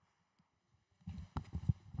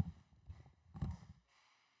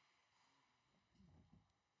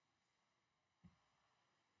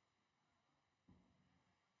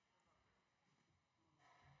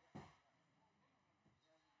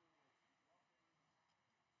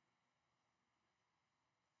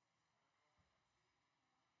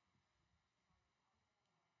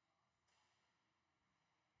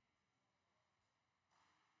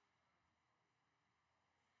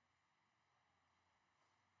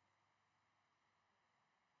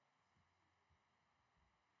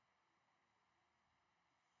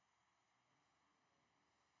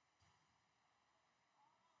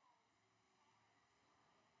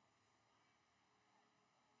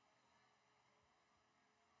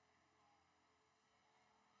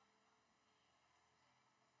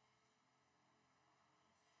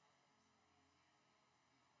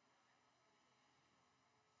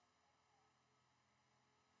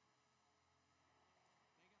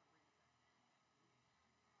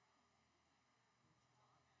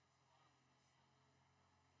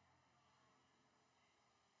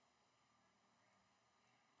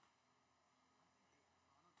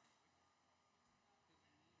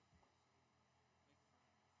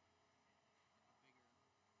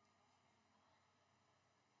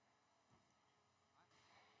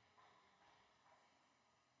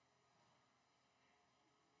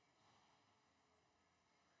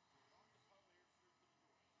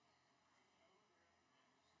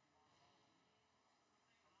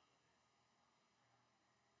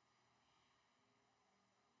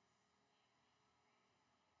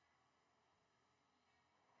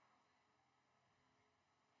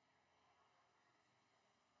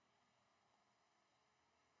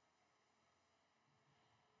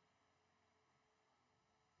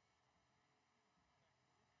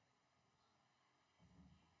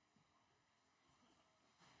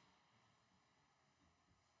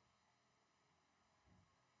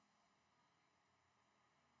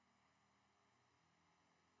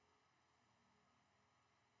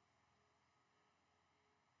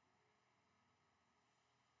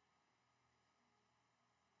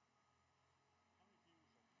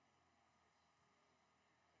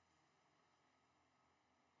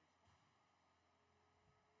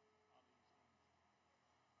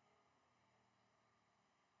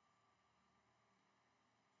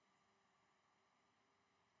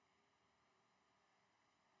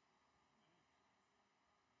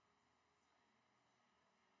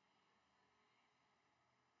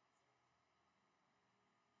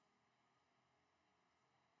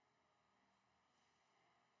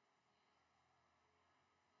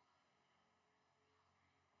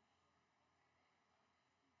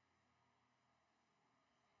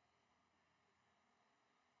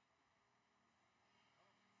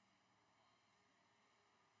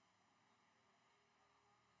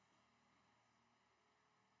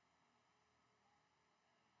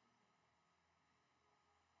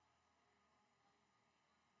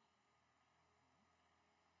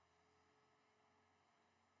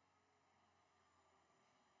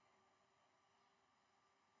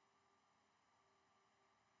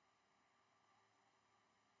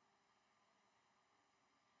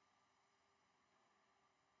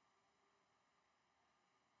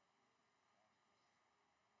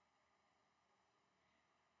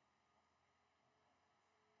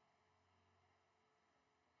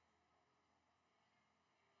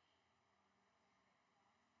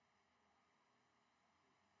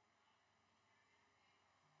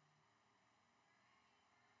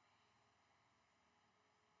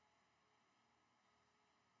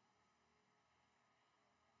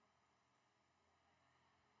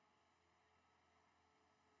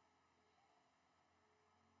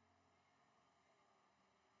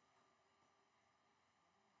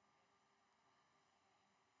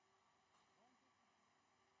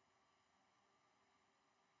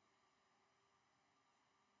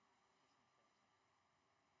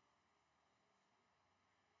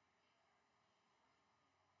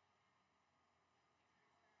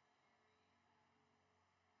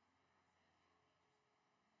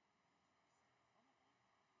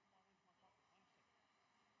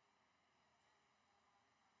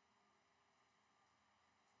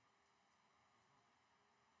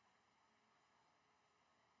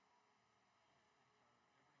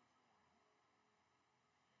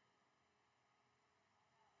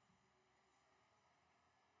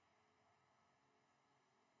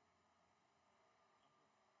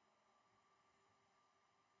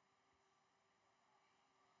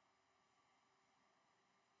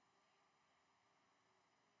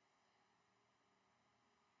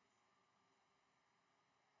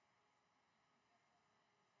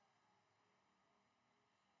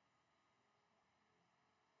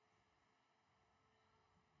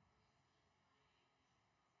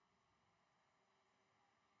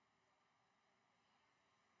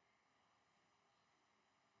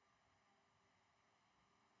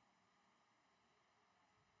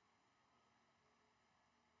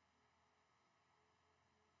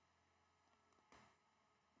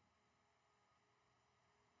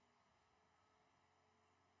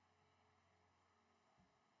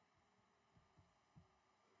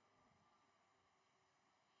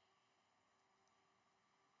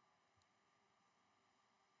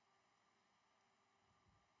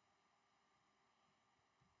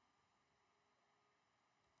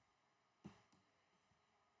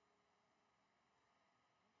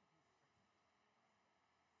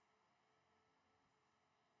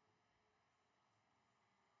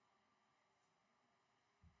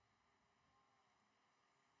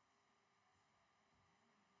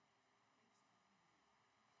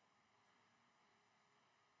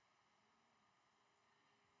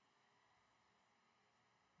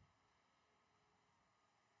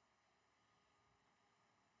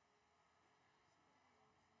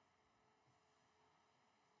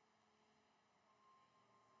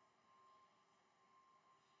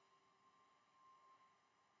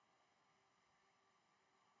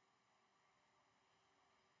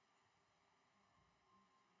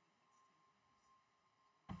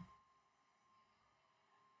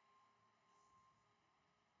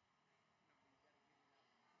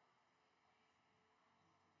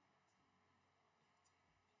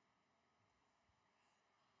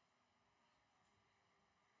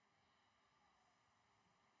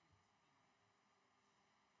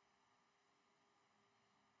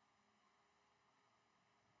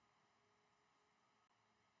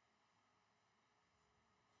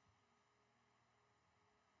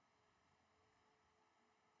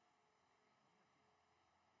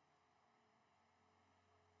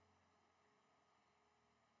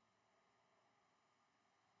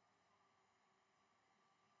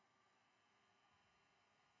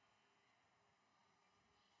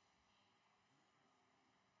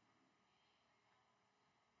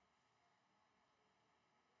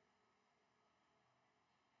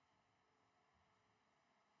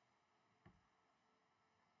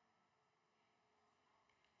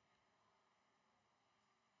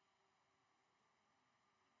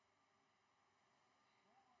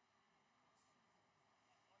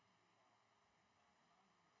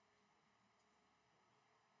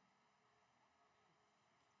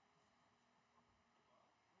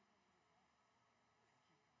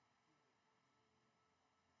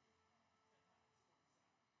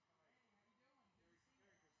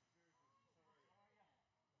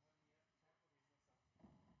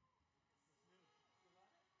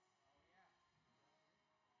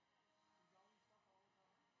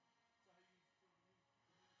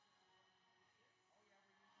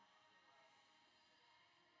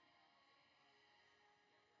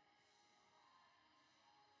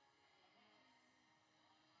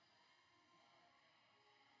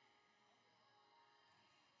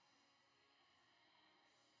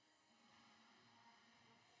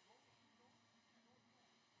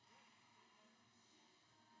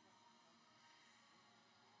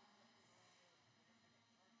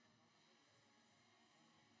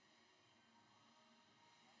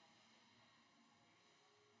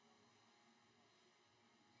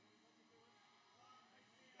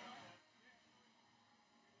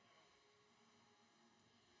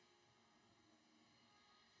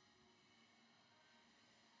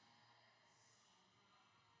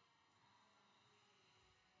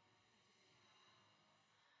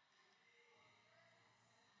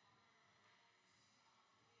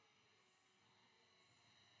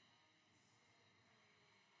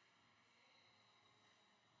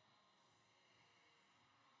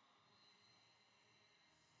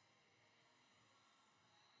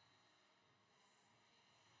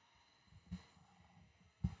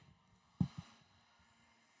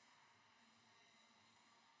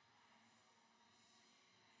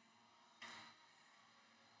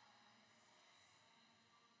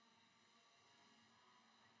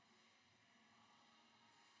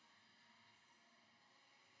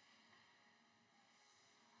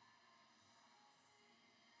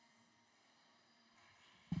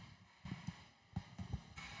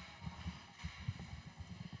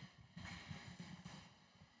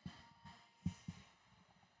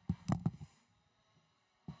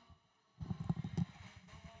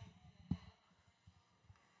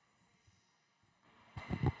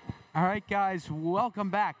 All right, guys, welcome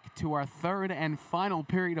back to our third and final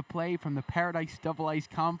period of play from the Paradise Double Ice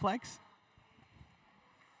Complex.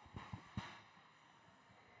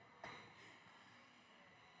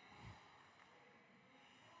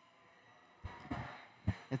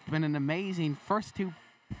 It's been an amazing first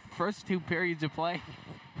two periods of play.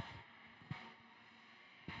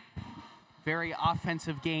 Very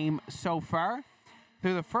offensive game so far.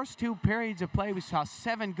 Through the first two periods of play, we saw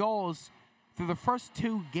 7 goals. Through the first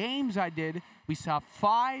 2 games I did, we saw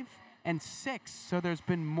 5 and 6. So there's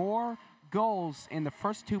been more goals in the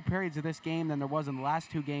first 2 periods of this game than there was in the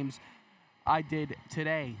last 2 games I did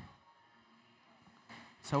today.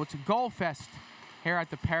 So it's a goal fest here at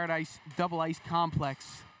the Paradise Double Ice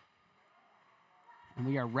Complex. And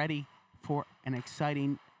we are ready for an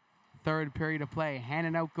exciting third period of play.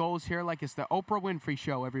 Handing out goals here like it's the Oprah Winfrey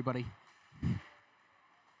Show, everybody.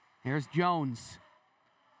 Here's Jones.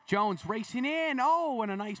 Jones racing in. Oh,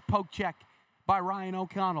 and a nice poke check by Ryan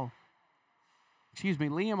O'Connell. Excuse me,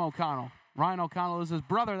 Liam O'Connell. Ryan O'Connell is his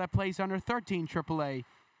brother that plays under 13 AAA.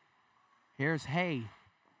 Here's Hay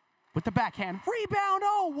with the backhand. Rebound.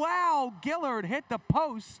 Oh, wow. Gillard hit the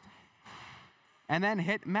post and then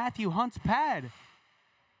hit Matthew Hunt's pad.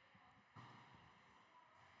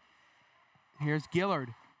 Here's Gillard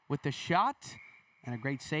with the shot and a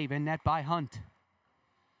great save in net by Hunt.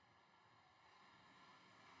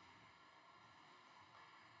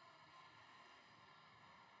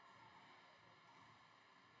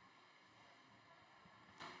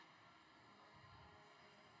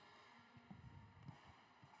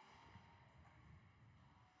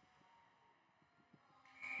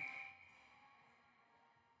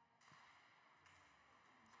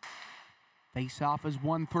 Face-off is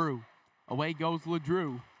 1 through. Away goes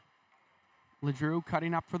LeDrew. LeDrew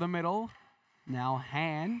cutting up for the middle. Now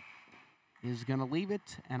Han is going to leave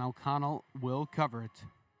it, and O'Connell will cover it.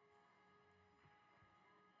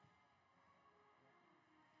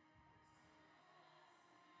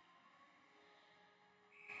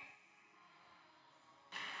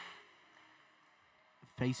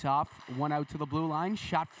 Face-off, 1 out to the blue line.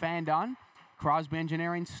 Shot fanned on. Crosbie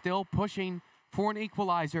Engineering still pushing for an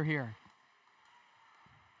equalizer here.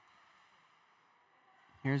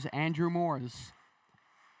 Here's Andrew Moores.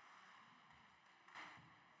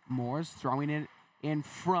 Moores throwing it in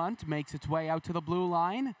front, makes its way out to the blue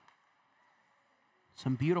line.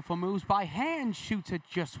 Some beautiful moves by Han, shoots it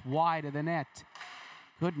just wide of the net.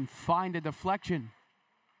 Couldn't find a deflection.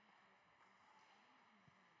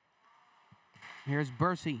 Here's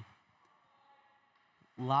Bursey.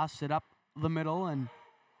 Lost it up the middle and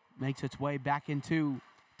makes its way back into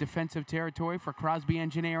defensive territory for Crosbie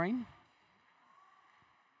Engineering.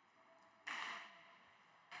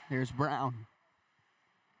 Here's Brown.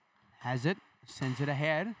 Has it, sends it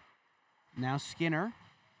ahead. Now Skinner.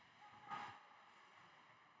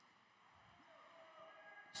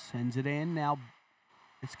 Sends it in. Now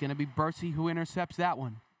it's going to be Bursey who intercepts that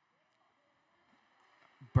one.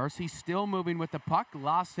 Bursey still moving with the puck.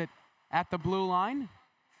 Lost it at the blue line.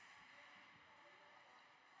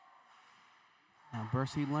 Now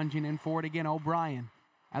Bursey lunging in forward again. O'Brien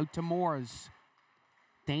out to Moores.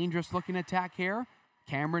 Dangerous looking attack here.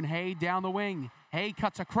 Cameron Hay down the wing. Hay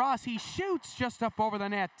cuts across. He shoots just up over the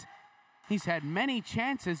net. He's had many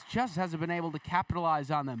chances, just hasn't been able to capitalize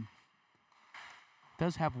on them.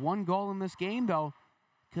 Does have 1 goal in this game, though.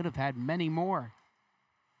 Could have had many more.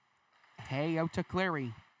 Hay out to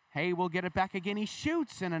Cleary. Hay will get it back again. He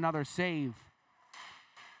shoots and another save.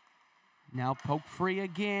 Now poke free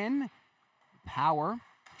again. Power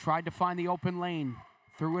tried to find the open lane.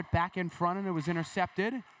 Threw it back in front and it was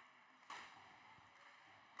intercepted.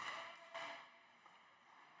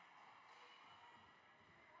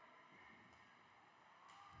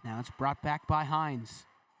 Now it's brought back by Hines.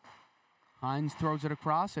 Hines throws it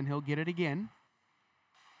across and he'll get it again.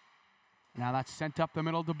 Now that's sent up the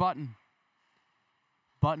middle to Button.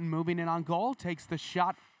 Button moving in on goal, takes the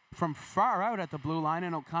shot from far out at the blue line,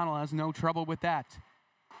 and O'Connell has no trouble with that.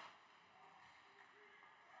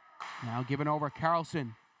 Now given over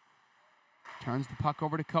Carlson. Turns the puck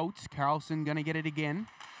over to Coates. Carlson gonna get it again.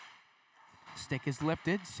 Stick is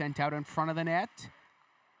lifted, sent out in front of the net.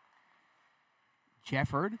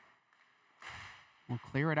 Jefford will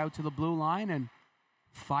clear it out to the blue line and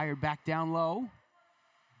fired back down low.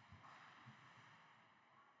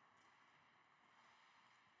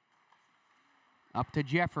 Up to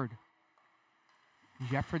Jefford.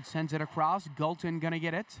 Jefford sends it across. Gulton gonna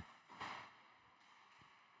get it.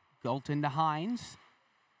 Gulton to Hines.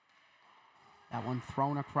 That one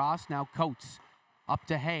thrown across. Now Coates up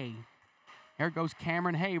to Hay. Here goes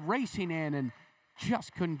Cameron Hay racing in and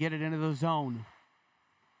just couldn't get it into the zone.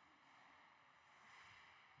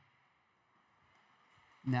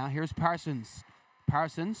 Now here's Parsons.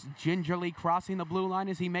 Parsons gingerly crossing the blue line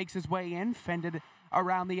as he makes his way in, fended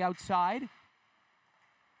around the outside.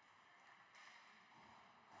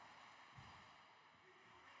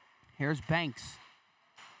 Here's Banks.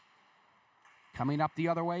 Coming up the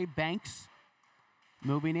other way, Banks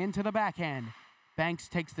moving into the backhand. Banks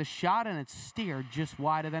takes the shot, and it's steered just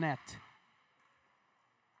wide of the net.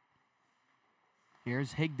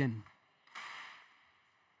 Here's Higdon.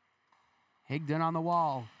 Higdon on the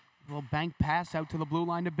wall. Little bank pass out to the blue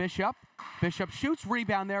line to Bishop. Bishop shoots,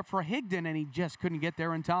 rebound there for Higdon, and he just couldn't get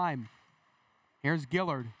there in time. Here's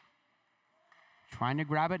Gillard. Trying to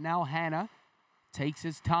grab it now, Hanna. Takes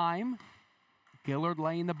his time. Gillard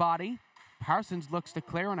laying the body. Parsons looks to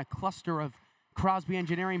clear, and a cluster of Crosbie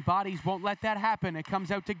Engineering bodies won't let that happen. It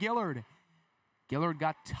comes out to Gillard. Gillard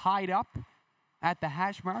got tied up at the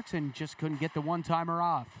hash marks and just couldn't get the one-timer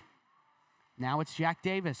off. Now it's Jack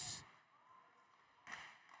Davis.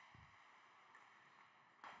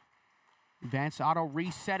 Advanced Auto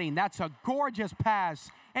resetting. That's a gorgeous pass.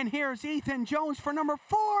 And here's Ethan Jones for number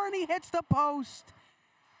 4, and he hits the post.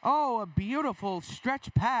 Oh, a beautiful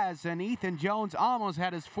stretch pass, and Ethan Jones almost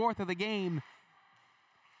had his 4th of the game.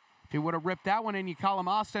 If he would have ripped that one in, you call him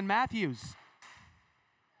Austin Matthews.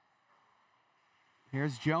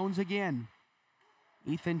 Here's Jones again.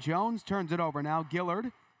 Ethan Jones turns it over. Now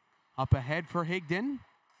Gillard up ahead for Higdon.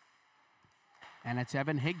 And it's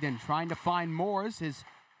Evan Higdon trying to find Moores, his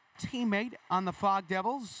teammate on the Fog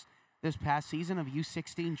Devils this past season of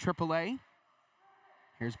U16 AAA.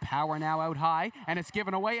 Here's Power now out high, and it's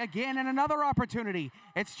given away again, and another opportunity.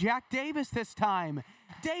 It's Jack Davis this time.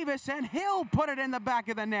 Davis, and he'll put it in the back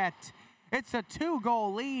of the net. It's a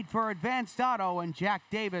 2-goal lead for Advanced Auto, and Jack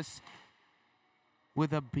Davis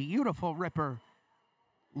with a beautiful ripper.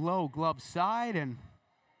 Low glove side, and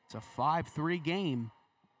it's a 5-3 game.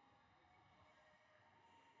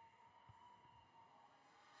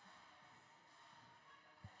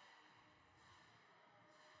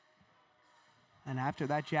 And after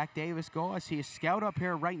that Jack Davis goal, I see a scout up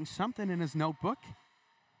here writing something in his notebook.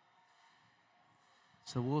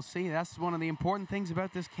 So we'll see. That's one of the important things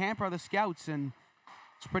about this camp are the scouts, and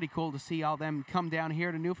it's pretty cool to see all them come down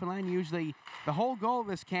here to Newfoundland. Usually the whole goal of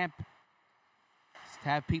this camp is to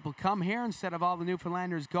have people come here instead of all the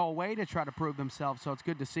Newfoundlanders go away to try to prove themselves, so it's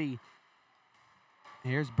good to see.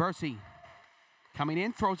 Here's Bursey. Coming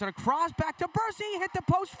in, throws it across, back to Bursey, hit the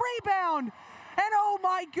post, rebound! And oh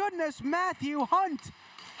my goodness, Matthew Hunt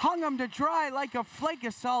hung him to dry like a flake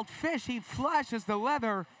of salt fish. He flashes the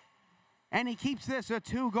leather, and he keeps this a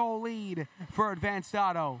 2-goal lead for Advanced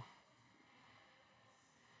Auto.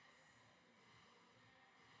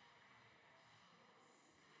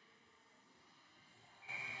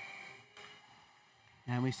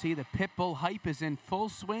 And we see the Pitbull hype is in full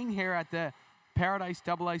swing here at the Paradise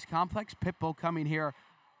Double Ice Complex. Pitbull coming here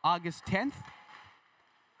August 10th.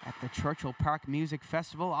 At the Churchill Park Music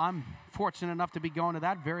Festival. I'm fortunate enough to be going to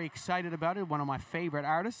that. Very excited about it. One of my favorite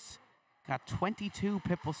artists. Got 22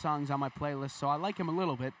 Pitbull songs on my playlist, so I like him a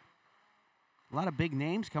little bit. A lot of big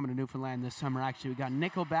names coming to Newfoundland this summer, actually. We got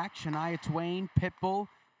Nickelback, Shania Twain, Pitbull,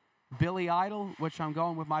 Billy Idol, which I'm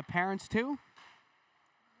going with my parents to.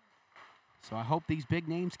 So I hope these big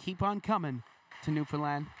names keep on coming to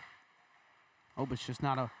Newfoundland. Hope it's just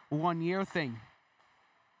not a one-year thing.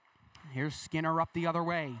 Here's Skinner up the other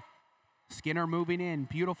way. Skinner moving in.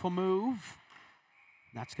 Beautiful move.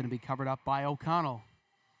 That's going to be covered up by O'Connell.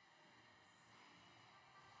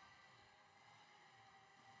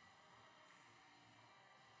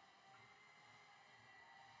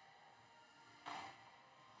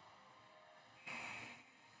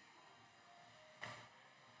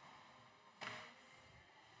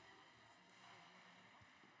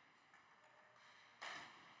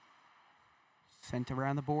 Sent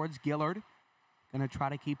around the boards. Gillard going to try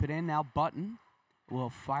to keep it in. Now Button will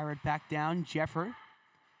fire it back down. Jeffer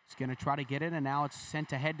is going to try to get it, and now it's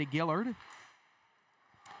sent ahead to Gillard.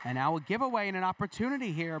 And now a giveaway and an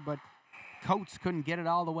opportunity here, but Coates couldn't get it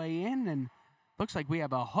all the way in, and looks like we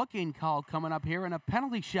have a hooking call coming up here and a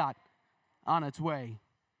penalty shot on its way.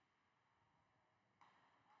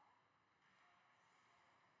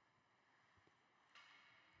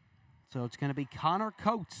 So it's going to be Connor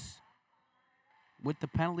Coates with the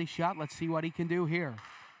penalty shot. Let's see what he can do here.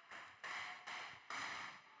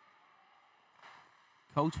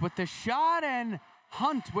 Coates with the shot, and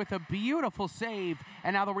Hunt with a beautiful save.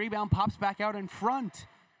 And now the rebound pops back out in front.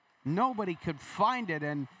 Nobody could find it,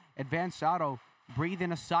 and Advanced Auto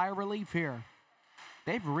breathing a sigh of relief here.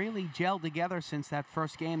 They've really gelled together since that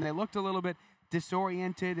first game. They looked a little bit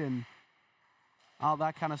disoriented, and all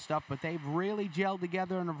that kind of stuff. But they've really gelled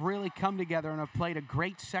together and have really come together and have played a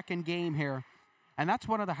great second game here. And that's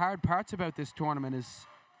one of the hard parts about this tournament is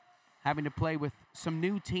having to play with some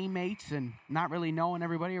new teammates and not really knowing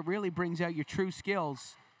everybody. It really brings out your true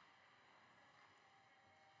skills.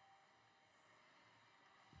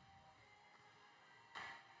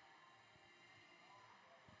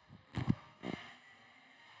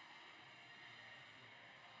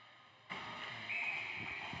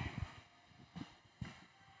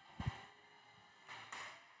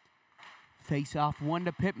 Face off one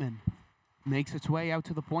to Pittman. Makes its way out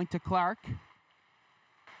to the point to Clark.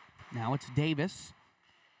 Now it's Davis.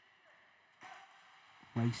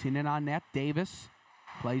 Racing it on net. Davis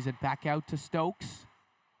plays it back out to Stokes.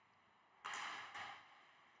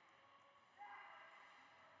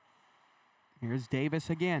 Here's Davis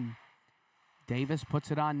again. Davis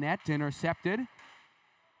puts it on net. Intercepted.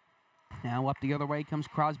 Now up the other way comes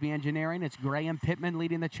Crosbie Engineering. It's Graham Pittman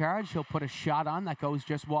leading the charge. He'll put a shot on that goes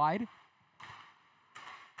just wide.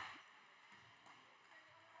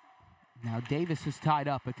 Now Davis is tied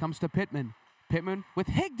up. It comes to Pittman. Pittman with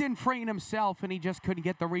Higdon freeing himself, and he just couldn't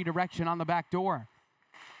get the redirection on the back door.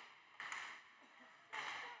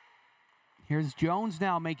 Here's Jones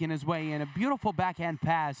now making his way in. A beautiful backhand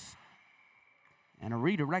pass. And a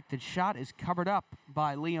redirected shot is covered up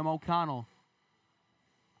by Liam O'Connell.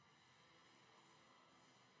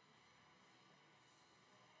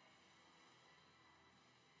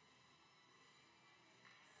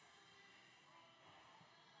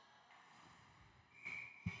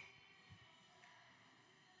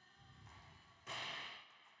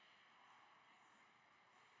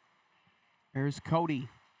 Here's Cody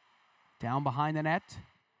down behind the net.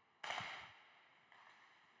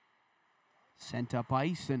 Sent up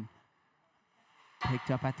ice and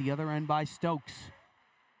picked up at the other end by Stokes.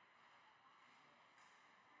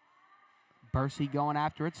 Bursey going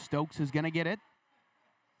after it. Stokes is going to get it.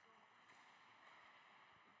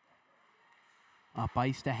 Up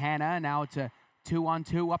ice to Hannah. Now it's a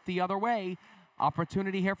 2-on-2 up the other way.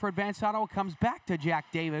 Opportunity here for Advanced Auto. Comes back to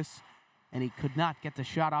Jack Davis, and he could not get the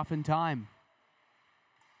shot off in time.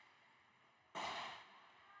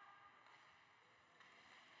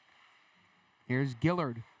 Here's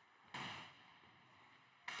Gillard.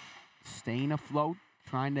 Staying afloat,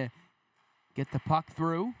 trying to get the puck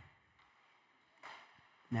through.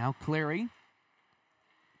 Now Cleary.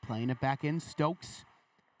 Playing it back in. Stokes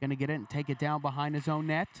going to get it and take it down behind his own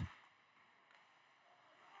net.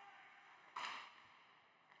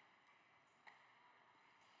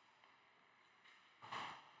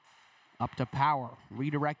 Up to Power.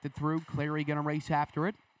 Redirected through. Cleary going to race after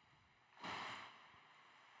it.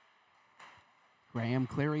 Graham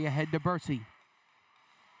Cleary ahead to Bursey.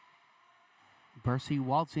 Bursey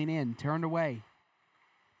waltzing in, turned away.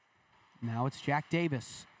 Now it's Jack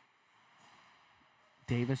Davis.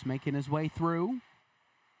 Davis making his way through.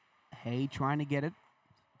 Hay trying to get it.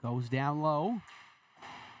 Goes down low.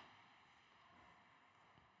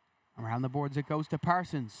 Around the boards it goes to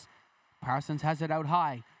Parsons. Parsons has it out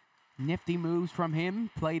high. Nifty moves from him.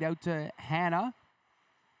 Played out to Hannah.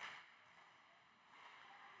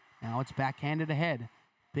 Now it's backhanded ahead.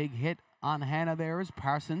 Big hit on Hannah there as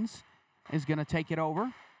Parsons is going to take it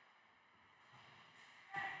over.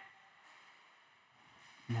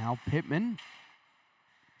 Now Pittman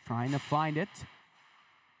trying to find it.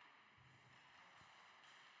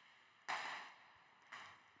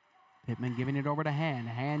 Pittman giving it over to Hand.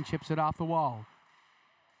 Hand chips it off the wall.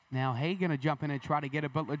 Now Hay going to jump in and try to get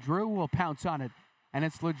it, but LeDrew will pounce on it. And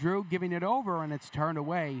it's LeDrew giving it over, and it's turned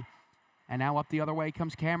away. And now up the other way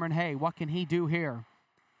comes Cameron Hay. What can he do here?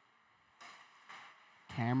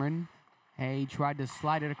 Cameron Hay tried to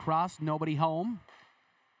slide it across. Nobody home.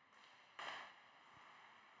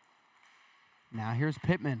 Now here's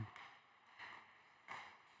Pittman.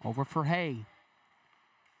 Over for Hay.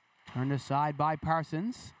 Turned aside by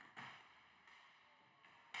Parsons.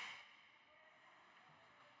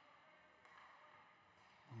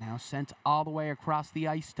 Now sent all the way across the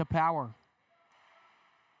ice to Power.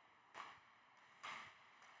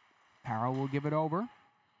 Power will give it over.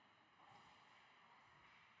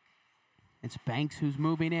 It's Banks who's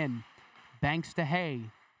moving in. Banks to Hay.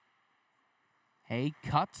 Hay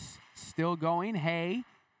cuts, still going. Hay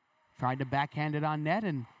tried to backhand it on net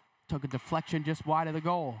and took a deflection just wide of the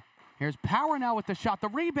goal. Here's Power now with the shot. The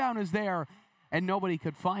rebound is there, and nobody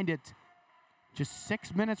could find it. Just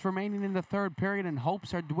 6 minutes remaining in the third period, and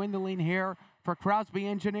hopes are dwindling here for Crosbie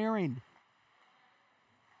Engineering.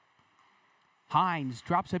 Hines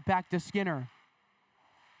drops it back to Skinner.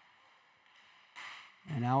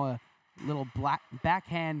 And now a little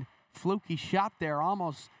backhand fluky shot there.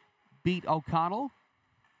 Almost beat O'Connell.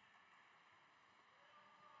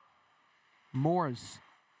 Moores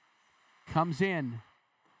comes in.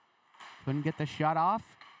 Couldn't get the shot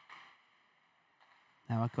off.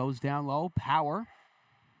 Now it goes down low. Power.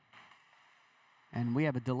 And we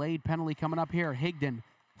have a delayed penalty coming up here. Higdon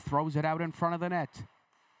throws it out in front of the net.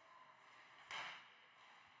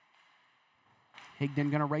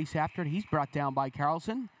 Higdon going to race after it. He's brought down by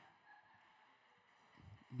Carlson.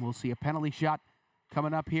 We'll see a penalty shot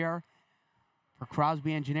coming up here for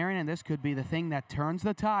Crosbie Engineering, and this could be the thing that turns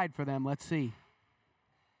the tide for them. Let's see.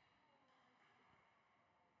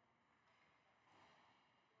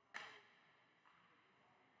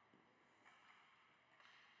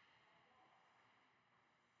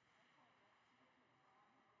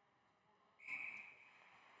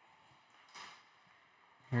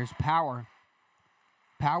 Here's Power.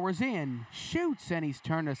 Power's in, shoots, and he's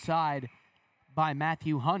turned aside by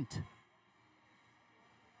Matthew Hunt.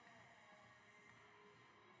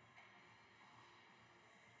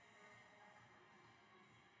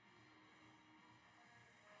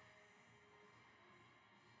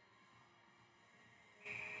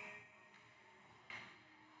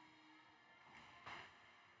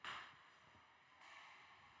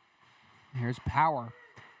 Here's Power.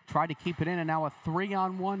 Tried to keep it in, and now a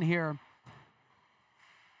 3-on-1 here.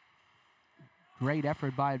 Great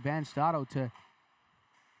effort by Advanced Auto to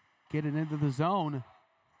get it into the zone.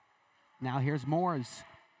 Now here's Moores.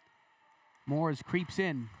 Moores creeps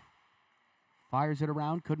in. Fires it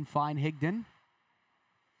around, couldn't find Higdon.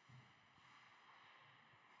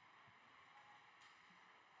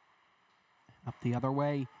 Up the other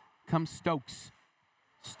way comes Stokes.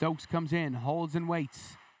 Stokes comes in, holds and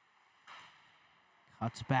waits.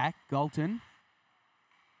 Cuts back, Galton.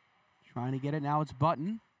 Trying to get it, now it's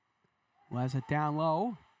Button. Who has it down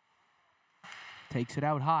low. Takes it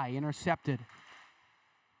out high, intercepted.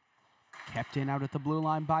 Kept in out at the blue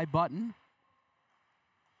line by Button.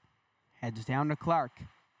 Heads down to Clark.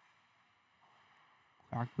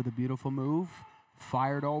 Clark with a beautiful move.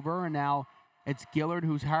 Fired over, and now it's Gillard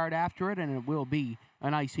who's hard after it, and it will be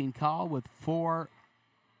an icing call with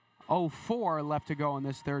 4:04 left to go in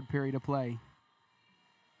this third period of play.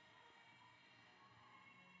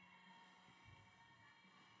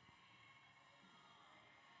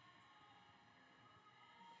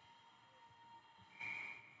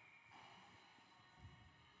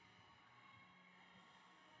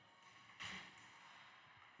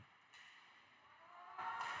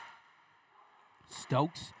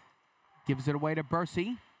 Stokes gives it away to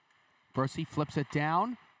Bursey. Bursey flips it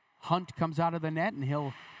down. Hunt comes out of the net, and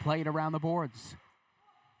he'll play it around the boards.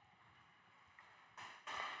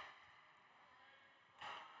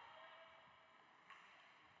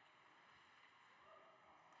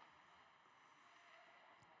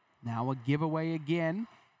 Now a giveaway again.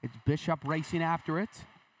 It's Bishop racing after it.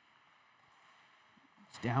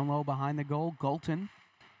 It's down low behind the goal. Galton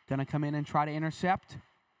gonna come in and try to intercept.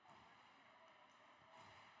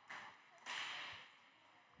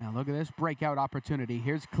 Now look at this breakout opportunity.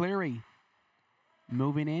 Here's Cleary.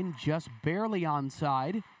 Moving in, just barely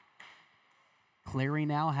onside. Cleary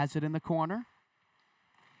now has it in the corner.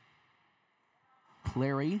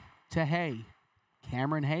 Cleary to Hay.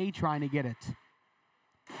 Cameron Hay trying to get it.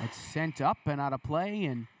 It's sent up and out of play,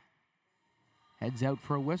 and heads out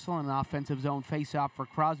for a whistle, and an offensive zone face-off for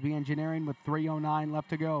Crosbie Engineering with 3:09 left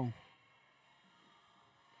to go.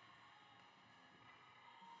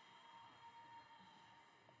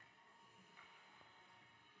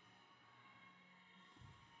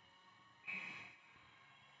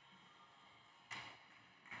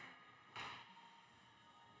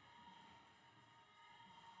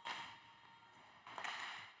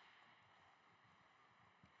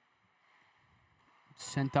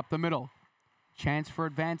 Sent up the middle. Chance for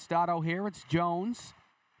Advanced Auto here. It's Jones.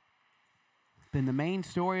 Been the main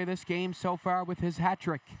story of this game so far with his hat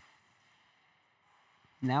trick.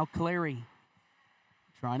 Now Cleary.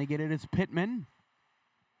 Trying to get it as Pittman.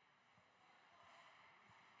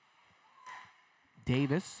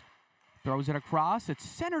 Davis throws it across. It's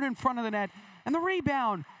centered in front of the net. And the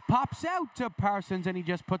rebound pops out to Parsons, and he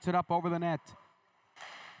just puts it up over the net.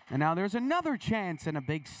 And now there's another chance, and a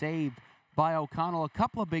big save by O'Connell. A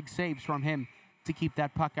couple of big saves from him to keep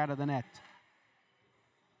that puck out of the net.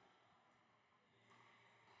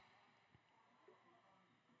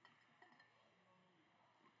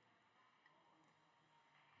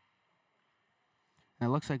 And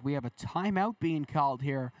it looks like we have a timeout being called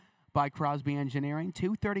here by Crosbie Engineering.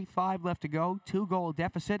 2:35 left to go, 2-goal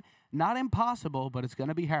deficit. Not impossible, but it's going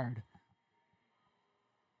to be hard.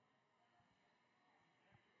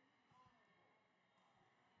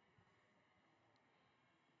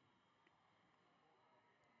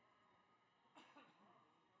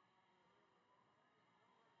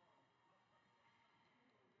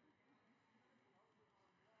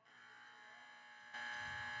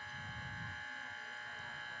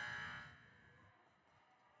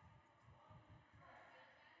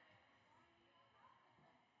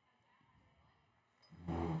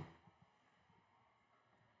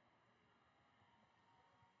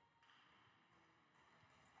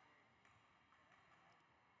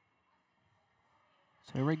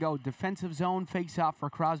 So here we go. Defensive zone face-off for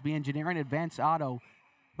Crosbie Engineering. Advanced Auto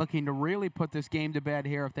looking to really put this game to bed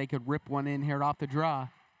here if they could rip one in here off the draw.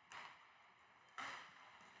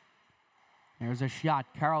 There's a shot.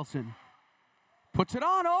 Carlson puts it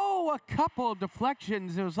on. Oh, a couple of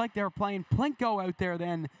deflections. It was like they were playing Plinko out there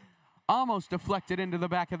then. Almost deflected into the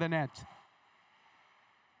back of the net.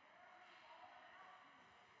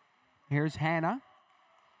 Here's Hannah.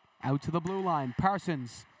 Out to the blue line.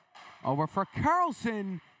 Parsons. Over for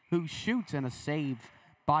Carlson, who shoots, and a save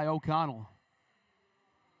by O'Connell.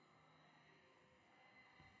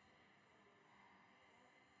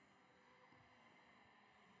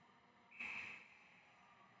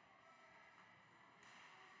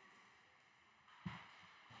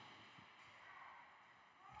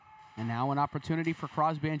 And now an opportunity for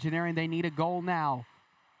Crosbie Engineering. They need a goal now.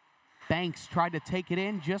 Banks tried to take it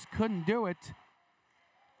in, just couldn't do it.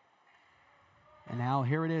 And now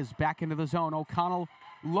here it is, back into the zone. O'Connell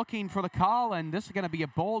looking for the call, and this is going to be a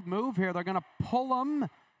bold move here. They're going to pull him.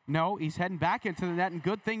 No, he's heading back into the net, and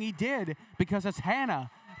good thing he did, because it's Hannah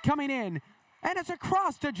coming in, and it's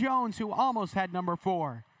across to Jones, who almost had number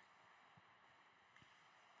 4.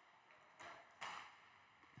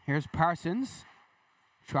 Here's Parsons.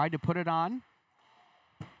 Tried to put it on.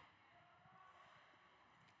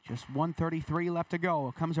 Just 1:33 left to go.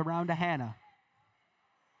 It comes around to Hannah.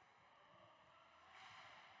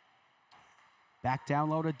 Back down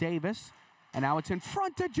low to Davis. And now it's in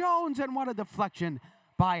front to Jones. And what a deflection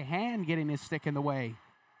by Hand, getting his stick in the way.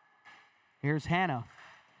 Here's Hannah.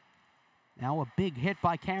 Now a big hit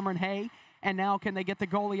by Cameron Hay. And now can they get the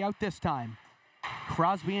goalie out this time?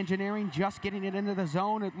 Crosbie Engineering just getting it into the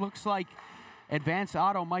zone. It looks like Advanced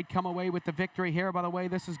Auto might come away with the victory here by the way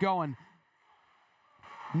this is going.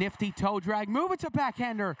 Nifty toe drag. Move it to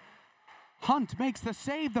backhander. Hunt makes the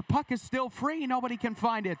save. The puck is still free. Nobody can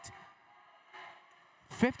find it.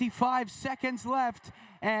 55 seconds left.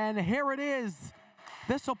 And here it is.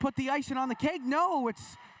 This will put the icing on the cake. No,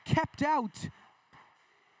 it's kept out.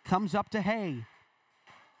 Comes up to Hay.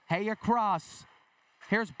 Hay across.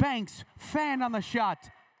 Here's Banks. Fan on the shot.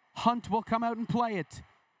 Hunt will come out and play it.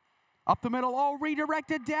 Up the middle. Oh,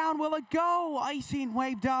 redirected down. Will it go? Icing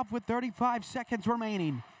waved off with 35 seconds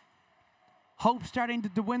remaining. Hope starting to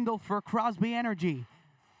dwindle for Crosbie Energy.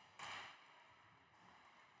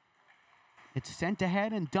 It's sent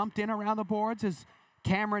ahead and dumped in around the boards as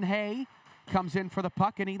Cameron Hay comes in for the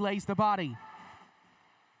puck and he lays the body.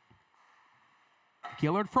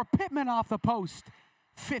 Gillard for Pittman off the post.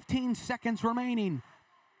 15 seconds remaining.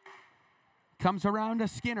 Comes around to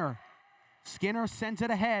Skinner. Skinner sends it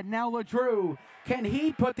ahead. Now LeDrew. Can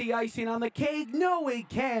he put the icing on the cake? No, he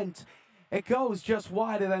can't. It goes just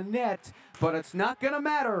wide of the net, but it's not going to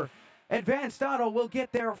matter. Advanced Auto will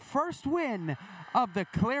get their first win of the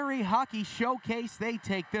Cleary Hockey Showcase. They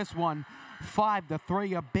take this one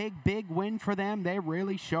 5-3, a big win for them. They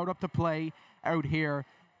really showed up to play out here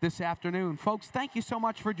this afternoon. Folks, thank you so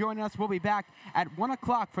much for joining us. We'll be back at 1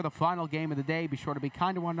 o'clock for the final game of the day. Be sure to be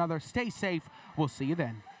kind to one another. Stay safe. We'll see you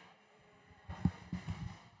then.